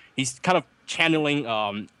 He's kind of channeling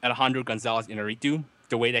Alejandro Gonzalez Inarritu,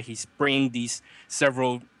 the way that he's bringing these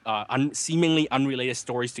several seemingly unrelated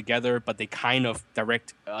stories together, but they kind of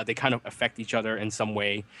affect each other in some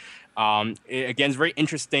way. Again, it's a very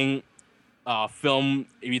interesting film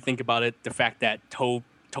if you think about it. The fact that To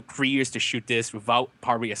took 3 years to shoot this without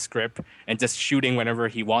probably a script and just shooting whenever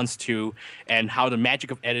he wants to, and how the magic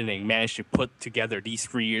of editing managed to put together these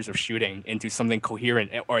 3 years of shooting into something coherent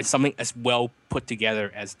or something as well put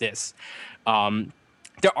together as this.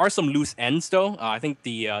 There are some loose ends though. I think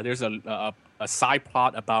there's a side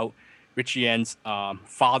plot about Richie Yen's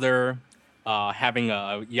father having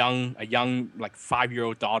a young like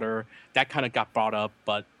 5-year-old daughter that kind of got brought up,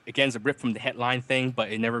 but again, it's a rip from the headline thing,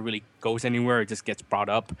 but it never really goes anywhere. It just gets brought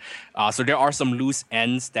up. So there are some loose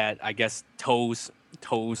ends that I guess Johnny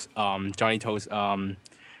To's, how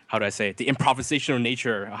do I say it? The improvisational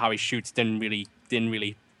nature of how he shoots didn't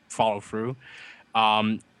really follow through.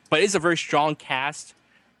 But it's a very strong cast.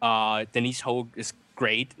 Denise Ho is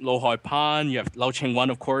great. Lo Hoi Pan, you have Lau Cheng-wan,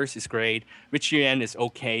 of course, is great. Richie Yen is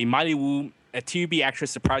okay. Miley Wu, a TVB actress,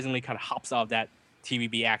 surprisingly kind of hops out of that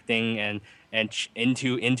TVB acting and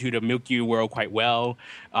into the Milky world quite well.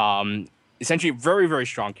 Essentially, very, very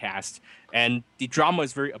strong cast. And the drama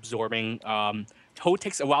is very absorbing. To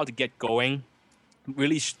takes a while to get going.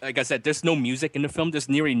 Really, like I said, there's no music in the film. There's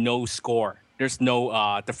nearly no score. There's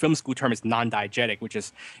no, the film school term is non-diegetic, which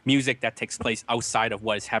is music that takes place outside of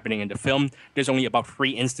what is happening in the film. There's only about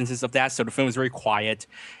 3 instances of that, so the film is very quiet.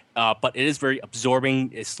 But it is very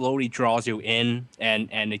absorbing. It slowly draws you in,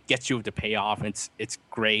 and it gets you with the payoff. It's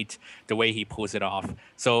great the way he pulls it off.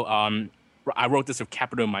 So I wrote this with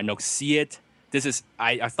capital in my notes. See it. This is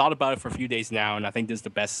I thought about it for a few days now, and I think this is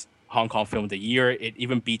the best Hong Kong film of the year. It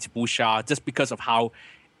even beats Busha just because of how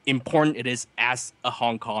important it is as a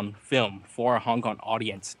Hong Kong film for a Hong Kong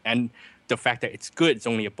audience, and the fact that it's good is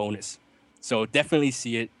only a bonus. So definitely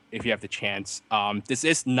see it if you have the chance. This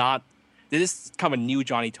is kind of a new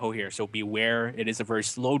Johnny To here, so beware. It is a very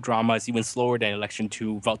slow drama. It's even slower than Election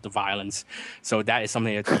 2 without the violence. So that is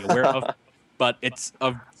something to be aware of. But it's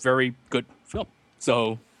a very good film.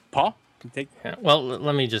 So, Paul, can you take? Yeah. Well,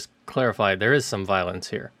 let me just clarify. There is some violence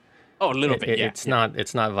here. Oh, a little bit, yeah. It's not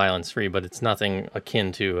violence-free, but it's nothing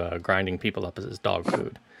akin to grinding people up as dog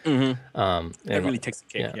food. Mm-hmm. It really takes the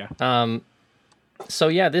cake, yeah. So,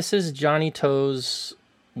 yeah, this is Johnny To's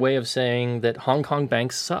way of saying that Hong Kong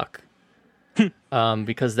banks suck.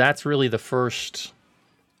 Because that's really the first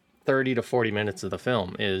 30 to 40 minutes of the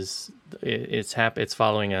film is it's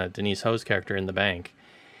following Denise Ho's character in the bank.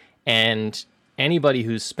 And anybody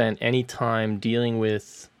who's spent any time dealing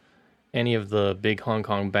with any of the big Hong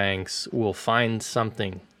Kong banks will find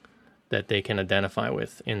something that they can identify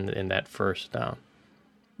with in that first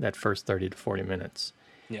 30 to 40 minutes.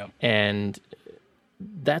 Yeah. And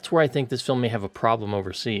that's where I think this film may have a problem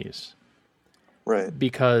overseas. Right.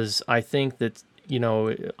 Because I think that,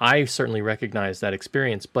 I certainly recognize that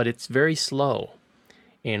experience, but it's very slow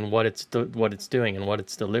in what it's doing and what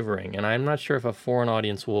it's delivering. And I'm not sure if a foreign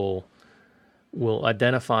audience will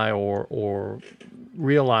identify or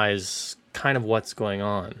realize kind of what's going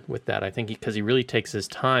on with that. I think because he really takes his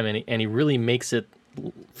time and he really makes it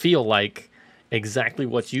feel like exactly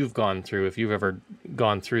what you've gone through if you've ever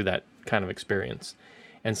gone through that kind of experience.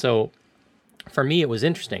 And so for me, it was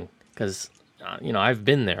interesting because, I've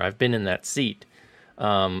been there. I've been in that seat.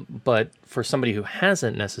 But for somebody who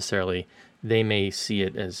hasn't necessarily, they may see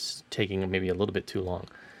it as taking maybe a little bit too long.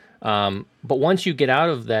 But once you get out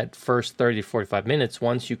of that first 30 to 45 minutes,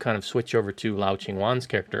 once you kind of switch over to Lau Ching-wan's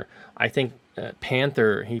character, I think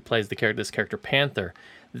Panther, he plays this character Panther,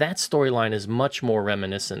 that storyline is much more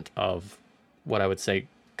reminiscent of what I would say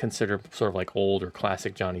consider sort of like old or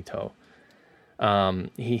classic Johnny To.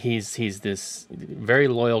 He's this very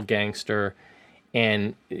loyal gangster,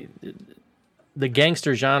 and the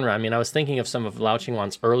gangster genre, I mean, I was thinking of some of Lau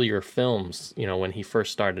Ching-wan's earlier films, when he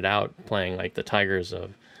first started out playing like the Tigers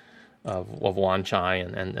of Wan Chai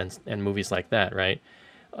and movies like that, right?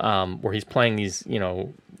 Where he's playing these,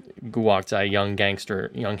 guwak zai, young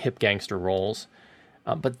hip gangster roles.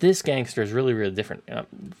 But this gangster is really, really different.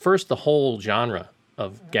 First, the whole genre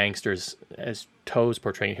of gangsters, as To's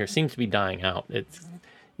portraying here, seems to be dying out. It's,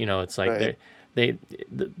 it's like right.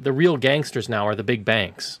 the real gangsters now are the big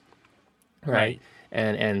banks, right?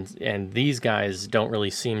 And these guys don't really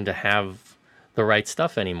seem to have the right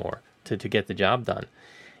stuff anymore to get the job done.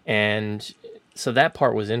 And so that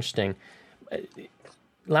part was interesting.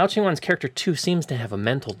 Lau Ching-wan's character, too, seems to have a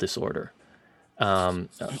mental disorder. A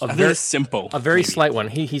very simple. A very slight one.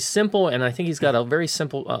 He's simple, and I think he's got a very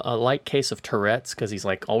simple, a light case of Tourette's because he's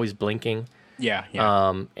like always blinking. Yeah.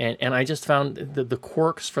 And I just found the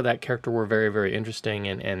quirks for that character were very, very interesting,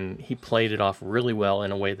 and he played it off really well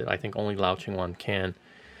in a way that I think only Lau Ching-wan can.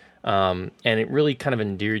 And it really kind of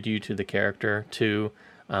endeared you to the character, too.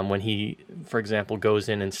 When he, for example, goes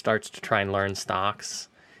in and starts to try and learn stocks,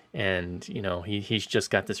 and he's just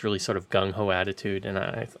got this really sort of gung-ho attitude, and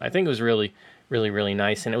I think it was really, really, really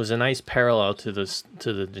nice, and it was a nice parallel to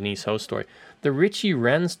the Denise Ho story. The Richie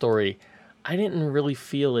Ren story, I didn't really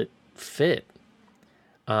feel it fit.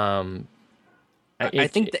 I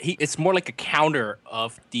think that it's more like a counter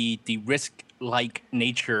of the risk-like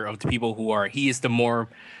nature of the people who are. He is the more.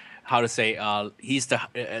 How to say? He's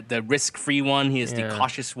the risk-free one. He is the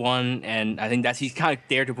cautious one, and I think he's kind of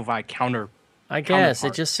there to provide counter. I guess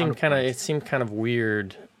it just seemed kind of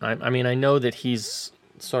weird. I mean, I know that he's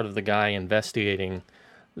sort of the guy investigating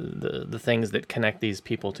the things that connect these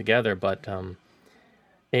people together, but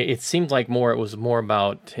it seemed like it was more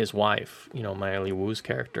about his wife, Maya Li Wu's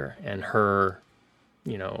character, and her,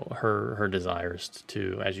 her desires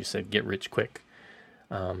to, as you said, get rich quick.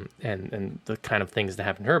 And the kind of things that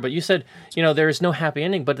happen to her. But you said, there is no happy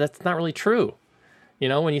ending, but that's not really true.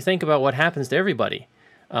 When you think about what happens to everybody,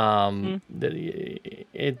 it's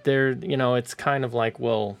kind of like,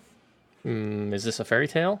 well, is this a fairy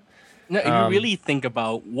tale? No, if you really think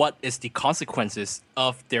about what is the consequences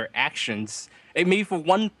of their actions, maybe for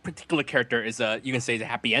one particular character you can say it's a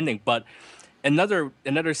happy ending, but another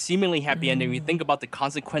seemingly happy ending, you think about the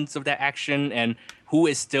consequence of that action and who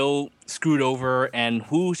is still screwed over and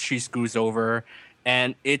who she screws over,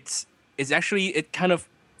 and it's actually, it kind of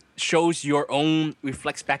shows your own,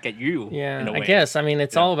 reflects back at you. Yeah, in a way. I guess. I mean,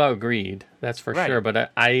 it's all about greed, that's for sure. But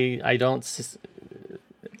I don't.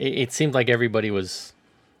 It seemed like everybody was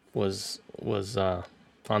on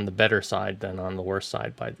the better side than on the worse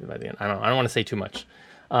side by the end. I don't want to say too much.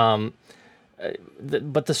 But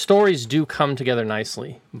the stories do come together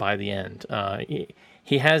nicely by the end.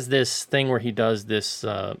 He has this thing where he does this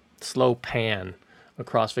slow pan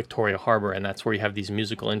across Victoria Harbor, and that's where you have these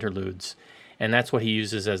musical interludes. And that's what he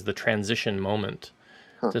uses as the transition moment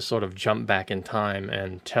to sort of jump back in time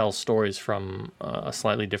and tell stories from a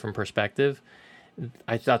slightly different perspective.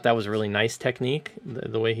 I thought that was a really nice technique,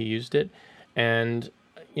 the way he used it. And,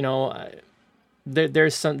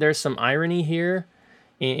 there's some irony here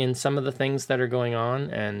in some of the things that are going on,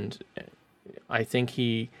 and I think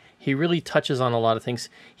he really touches on a lot of things.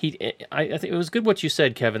 I think it was good what you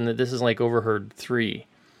said, Kevin, that this is like Overheard 3,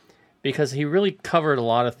 because he really covered a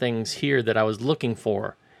lot of things here that I was looking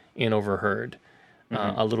for in Overheard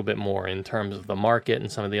a little bit more in terms of the market and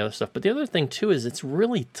some of the other stuff. But the other thing too is it's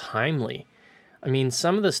really timely. I mean,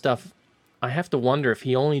 some of the stuff, I have to wonder if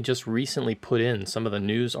he only just recently put in some of the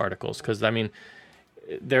news articles, because I mean,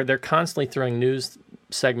 they're constantly throwing news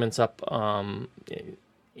segments up on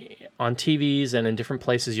TVs, and in different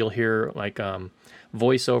places you'll hear like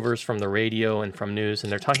voiceovers from the radio and from news, and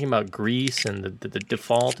they're talking about Greece and the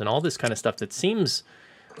default and all this kind of stuff that seems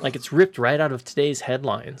like it's ripped right out of today's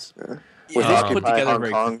headlines. With Occupy Hong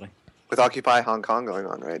Kong, with Occupy Hong Kong going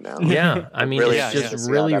on right now. Yeah, I mean, Really it's interesting just to see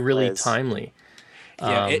how really, that really plays. timely.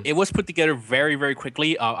 Yeah, it was put together very, very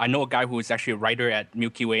quickly. I know a guy who was actually a writer at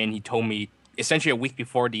Milky Way, and he told me essentially a week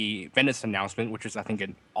before the Venice announcement, which was I think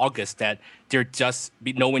in August, that they're just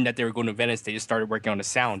knowing that they were going to Venice, they just started working on the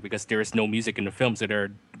sound because there is no music in the film, so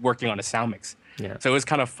they're working on a sound mix. Yeah. So it was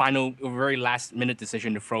kind of a very last minute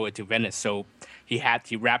decision to throw it to Venice. So he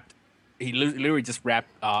literally just wrapped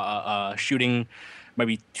shooting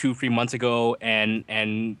maybe 2-3 months ago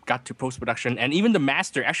and got to post-production, and even the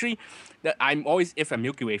master. Actually, I'm always if at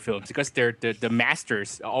Milky Way films because the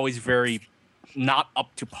masters are always very not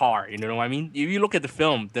up to par. You know what I mean? If you look at the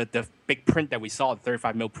film, the big print that we saw, the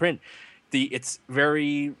 35mm print, it's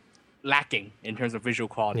very lacking in terms of visual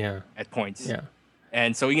quality at points. Yeah.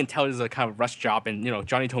 And so you can tell there's a kind of rush job, and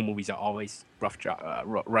Johnny To movies are always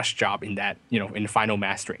rush job in that in the final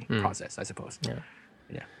mastering process, I suppose. Yeah.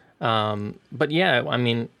 Yeah. But yeah, I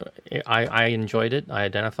mean, I enjoyed it. I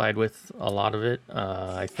identified with a lot of it.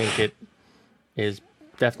 I think it is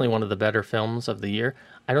definitely one of the better films of the year.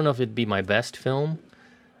 I don't know if it'd be my best film,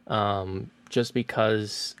 just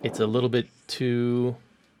because it's a little bit too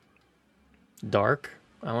dark,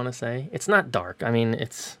 I want to say. It's not dark. I mean,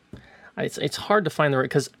 it's hard to find the right,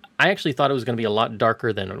 because I actually thought it was going to be a lot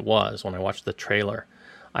darker than it was when I watched the trailer.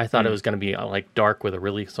 I thought it was going to be like dark with a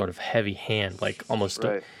really sort of heavy hand, like almost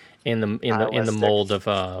in the mold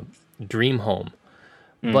of Dream Home.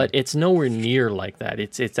 But it's nowhere near like that.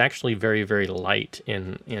 It's actually very, very light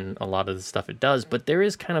in a lot of the stuff it does. But there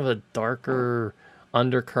is kind of a darker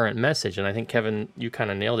undercurrent message, and I think Kevin, you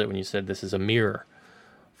kind of nailed it when you said this is a mirror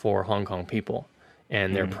for Hong Kong people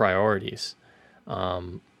and their priorities.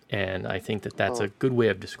 And I think that's a good way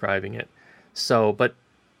of describing it. So, but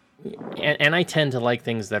and I tend to like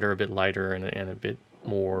things that are a bit lighter and a bit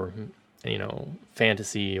more,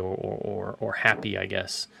 fantasy or happy, I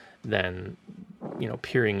guess, than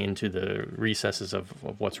peering into the recesses of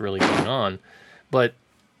what's really going on. But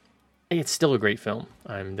it's still a great film.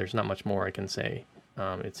 There's not much more I can say.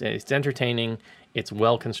 It's entertaining. It's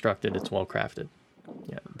well constructed. It's well crafted.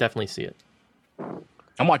 Yeah, definitely see it.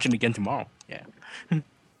 I'm watching it again tomorrow. Yeah.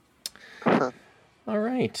 All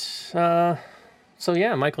right. So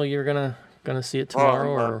yeah, Michael, you're gonna see it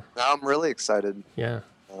tomorrow, or Now I'm really excited. yeah.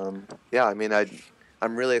 I mean,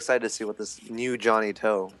 I'm really excited to see what this new Johnny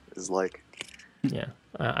To is like. Yeah,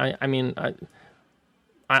 I mean,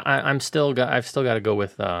 I've still got to go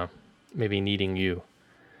with maybe Needing You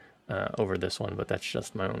over this one, but that's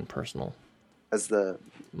just my own personal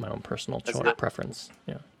preference.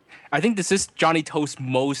 Yeah, I think this is Johnny To's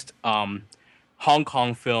most Hong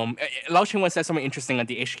Kong film. Lau Ching-wen said something interesting at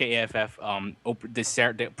the HKAFF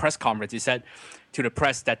the press conference. He said to the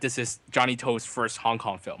press that this is Johnny To's first Hong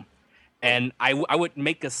Kong film. And I would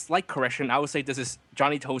make a slight correction. I would say this is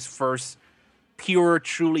Johnny To's first pure,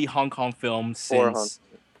 truly Hong Kong film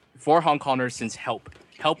for Hong Kongers since Help.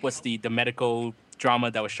 Help was the medical drama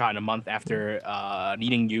that was shot in a month after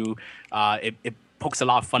Needing You. It pokes a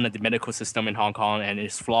lot of fun at the medical system in Hong Kong and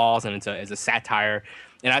its flaws, and it's a satire.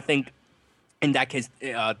 And I think in that case,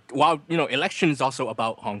 while election is also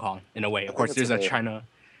about Hong Kong in a way. Of course, there's a China.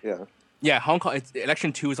 Yeah, Hong Kong.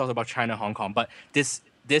 Election 2 is also about China, Hong Kong. But this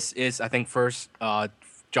is, I think, first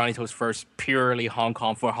Johnny To's first purely Hong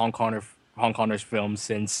Kong for Hong Kongers film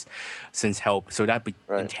since Help. So that'd be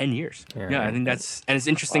in 10 years. Yeah, I think that's, and it's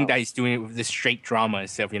interesting that he's doing it with this straight drama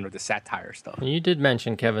instead of the satire stuff. You did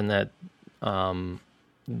mention, Kevin, that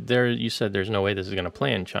you said there's no way this is going to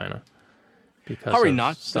play in China because probably of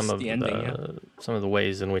not. some of the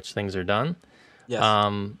ways in which things are done. Yes.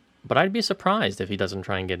 But I'd be surprised if he doesn't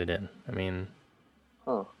try and get it in. I mean,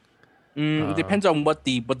 it depends on what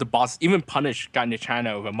the boss. Even Punish got into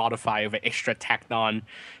China with a modifier of an extra tacked on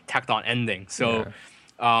ending. So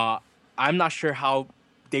I'm not sure how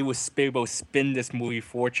they would be able to spin this movie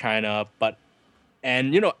for China, but.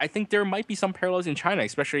 And, I think there might be some parallels in China,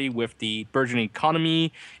 especially with the burgeoning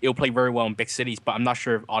economy. It'll play very well in big cities, but I'm not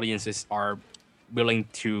sure if audiences are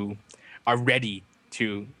ready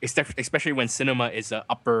to, especially when cinema is a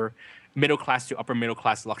upper middle class to upper middle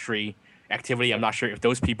class luxury activity. I'm not sure if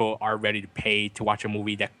those people are ready to pay to watch a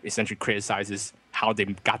movie that essentially criticizes how they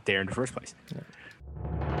got there in the first place.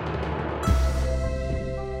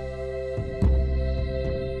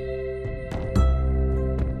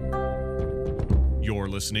 You're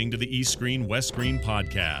listening to the East Screen West Screen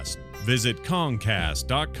podcast. Visit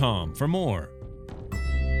Kongcast.com for more.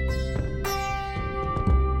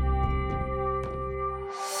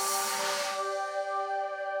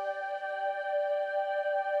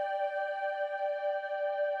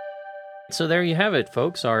 So there you have it,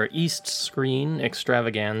 folks, our East Screen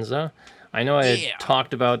extravaganza. I know I had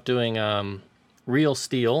talked about doing Real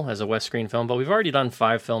Steel as a West Screen film, but we've already done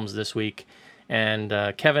 5 films this week, and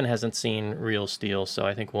Kevin hasn't seen Real Steel, so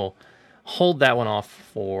I think we'll hold that one off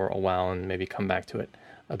for a while and maybe come back to it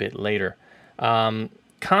a bit later.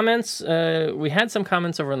 Comments, we had some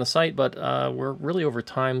comments over on the site, but we're really over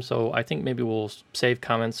time, so I think maybe we'll save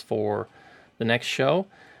comments for the next show.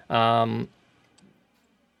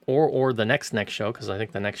 Or the next show, because I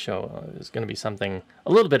think the next show is going to be something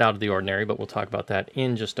a little bit out of the ordinary, but we'll talk about that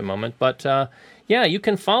in just a moment. But yeah, you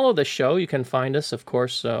can follow the show. You can find us, of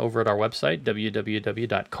course, over at our website,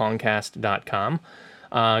 www.kongcast.com.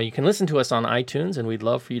 You can listen to us on iTunes, and we'd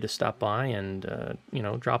love for you to stop by and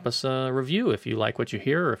drop us a review if you like what you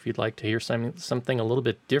hear, or if you'd like to hear something a little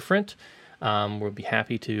bit different. We'll be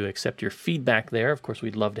happy to accept your feedback there. Of course,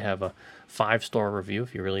 we'd love to have a 5-star review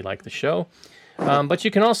if you really like the show. But you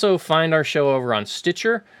can also find our show over on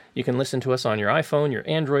Stitcher. You can listen to us on your iPhone, your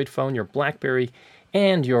Android phone, your BlackBerry,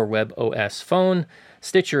 and your WebOS phone.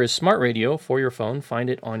 Stitcher is smart radio for your phone. Find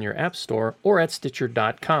it on your App Store or at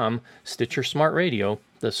Stitcher.com. Stitcher Smart Radio,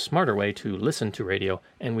 the smarter way to listen to radio,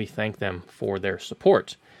 and we thank them for their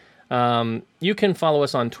support. You can follow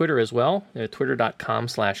us on Twitter as well,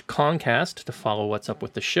 twitter.com/Kongcast to follow what's up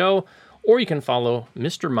with the show, or you can follow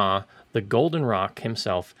Mr. Ma, the Golden Rock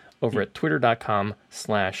himself, over at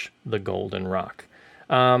twitter.com/The Golden Rock.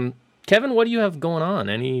 Kevin, what do you have going on?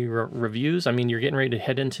 Any reviews? I mean, you're getting ready to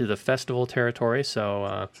head into the festival territory,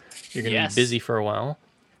 so you're going to be busy for a while.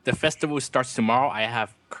 The festival starts tomorrow. I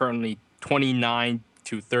have currently 29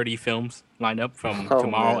 to 30 films lined up from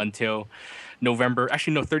tomorrow until November.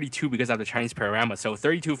 Actually, no, 32 because I have the Chinese Panorama. So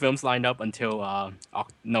 32 films lined up until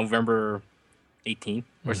November 18th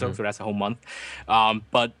or so that's a whole month.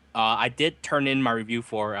 But I did turn in my review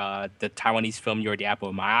for the Taiwanese film You're the Apple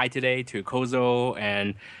of My Eye today to Kozo,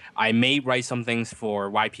 and I may write some things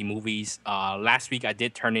for YP Movies. Last week I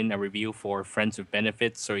did turn in a review for Friends with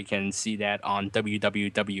Benefits, so you can see that on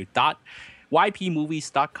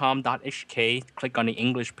www.ypmovies.com.hk. Click on the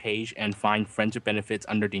English page and find Friends with Benefits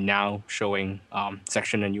under the Now Showing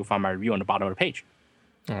section, and you'll find my review on the bottom of the page.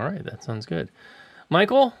 All right, that sounds good.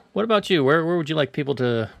 Michael, what about you? Where would you like people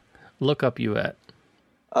to look up you at?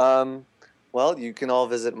 Well, you can all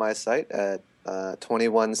visit my site at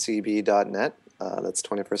 21cb.net. That's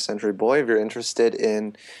 21st Century Boy. If you're interested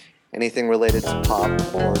in anything related to pop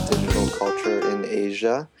or digital culture in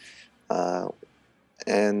Asia.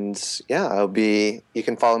 And yeah, you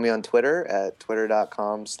can follow me on Twitter at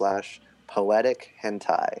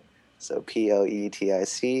twitter.com/poetichentai. So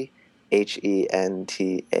POETICHENTAI.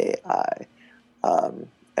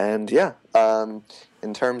 And yeah,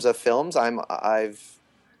 in terms of films, I'm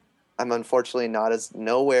unfortunately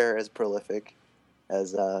nowhere as prolific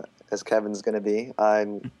as Kevin's going to be.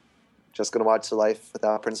 I'm just going to watch The Life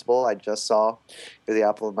Without Principle. I just saw You're the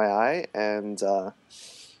Apple of My Eye, and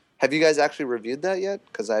have you guys actually reviewed that yet?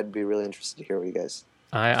 Because I'd be really interested to hear what you guys.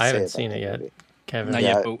 I haven't seen it yet. Kevin. Not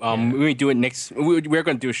yet, but we do it next. We're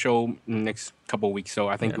going to do a show in the next couple of weeks, so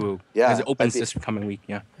I think we'll. Yeah, because it opens this coming week.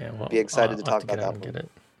 Yeah. Well, be excited to talk about that one. Get it.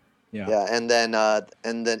 Yeah, and then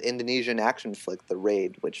Indonesian action flick, The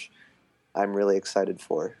Raid, which I'm really excited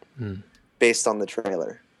for, based on the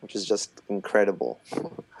trailer, which is just incredible.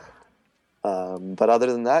 But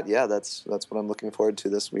other than that, yeah, that's what I'm looking forward to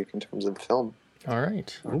this week in terms of film. All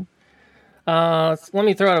right. Let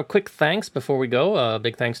me throw out a quick thanks before we go.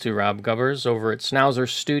 Big thanks to Rob Gubbers over at Schnauzer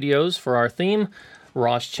Studios for our theme.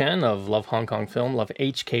 Ross Chen of Love Hong Kong Film,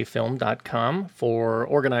 lovehkfilm.com for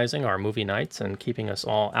organizing our movie nights and keeping us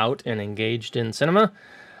all out and engaged in cinema.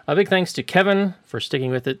 A big thanks to Kevin for sticking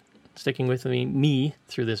with me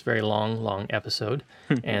through this very long episode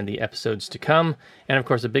and the episodes to come. And of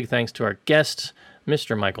course, a big thanks to our guest,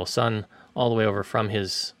 Mr. Michael Sun, all the way over from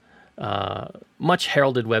his much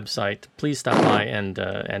heralded website. Please stop by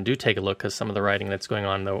and do take a look, because some of the writing that's going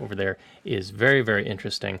on over there is very, very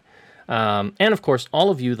interesting. And of course, all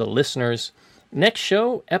of you, the listeners, next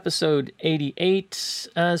show, episode 88,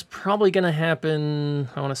 is probably going to happen,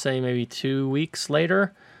 I want to say maybe 2 weeks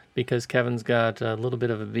later, because Kevin's got a little bit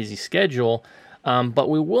of a busy schedule. But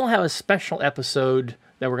we will have a special episode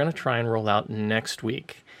that we're going to try and roll out next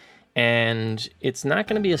week. And it's not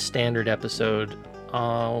going to be a standard episode.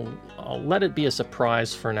 I'll let it be a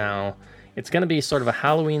surprise for now. It's going to be sort of a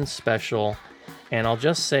Halloween special, and I'll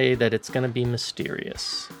just say that it's going to be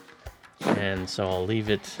mysterious. And so I'll leave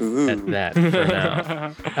it at that for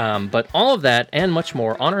now. But all of that and much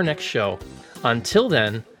more on our next show. Until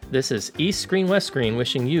then, this is East Screen, West Screen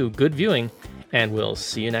wishing you good viewing, and we'll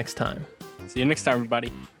see you next time. See you next time,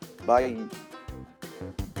 everybody. Bye.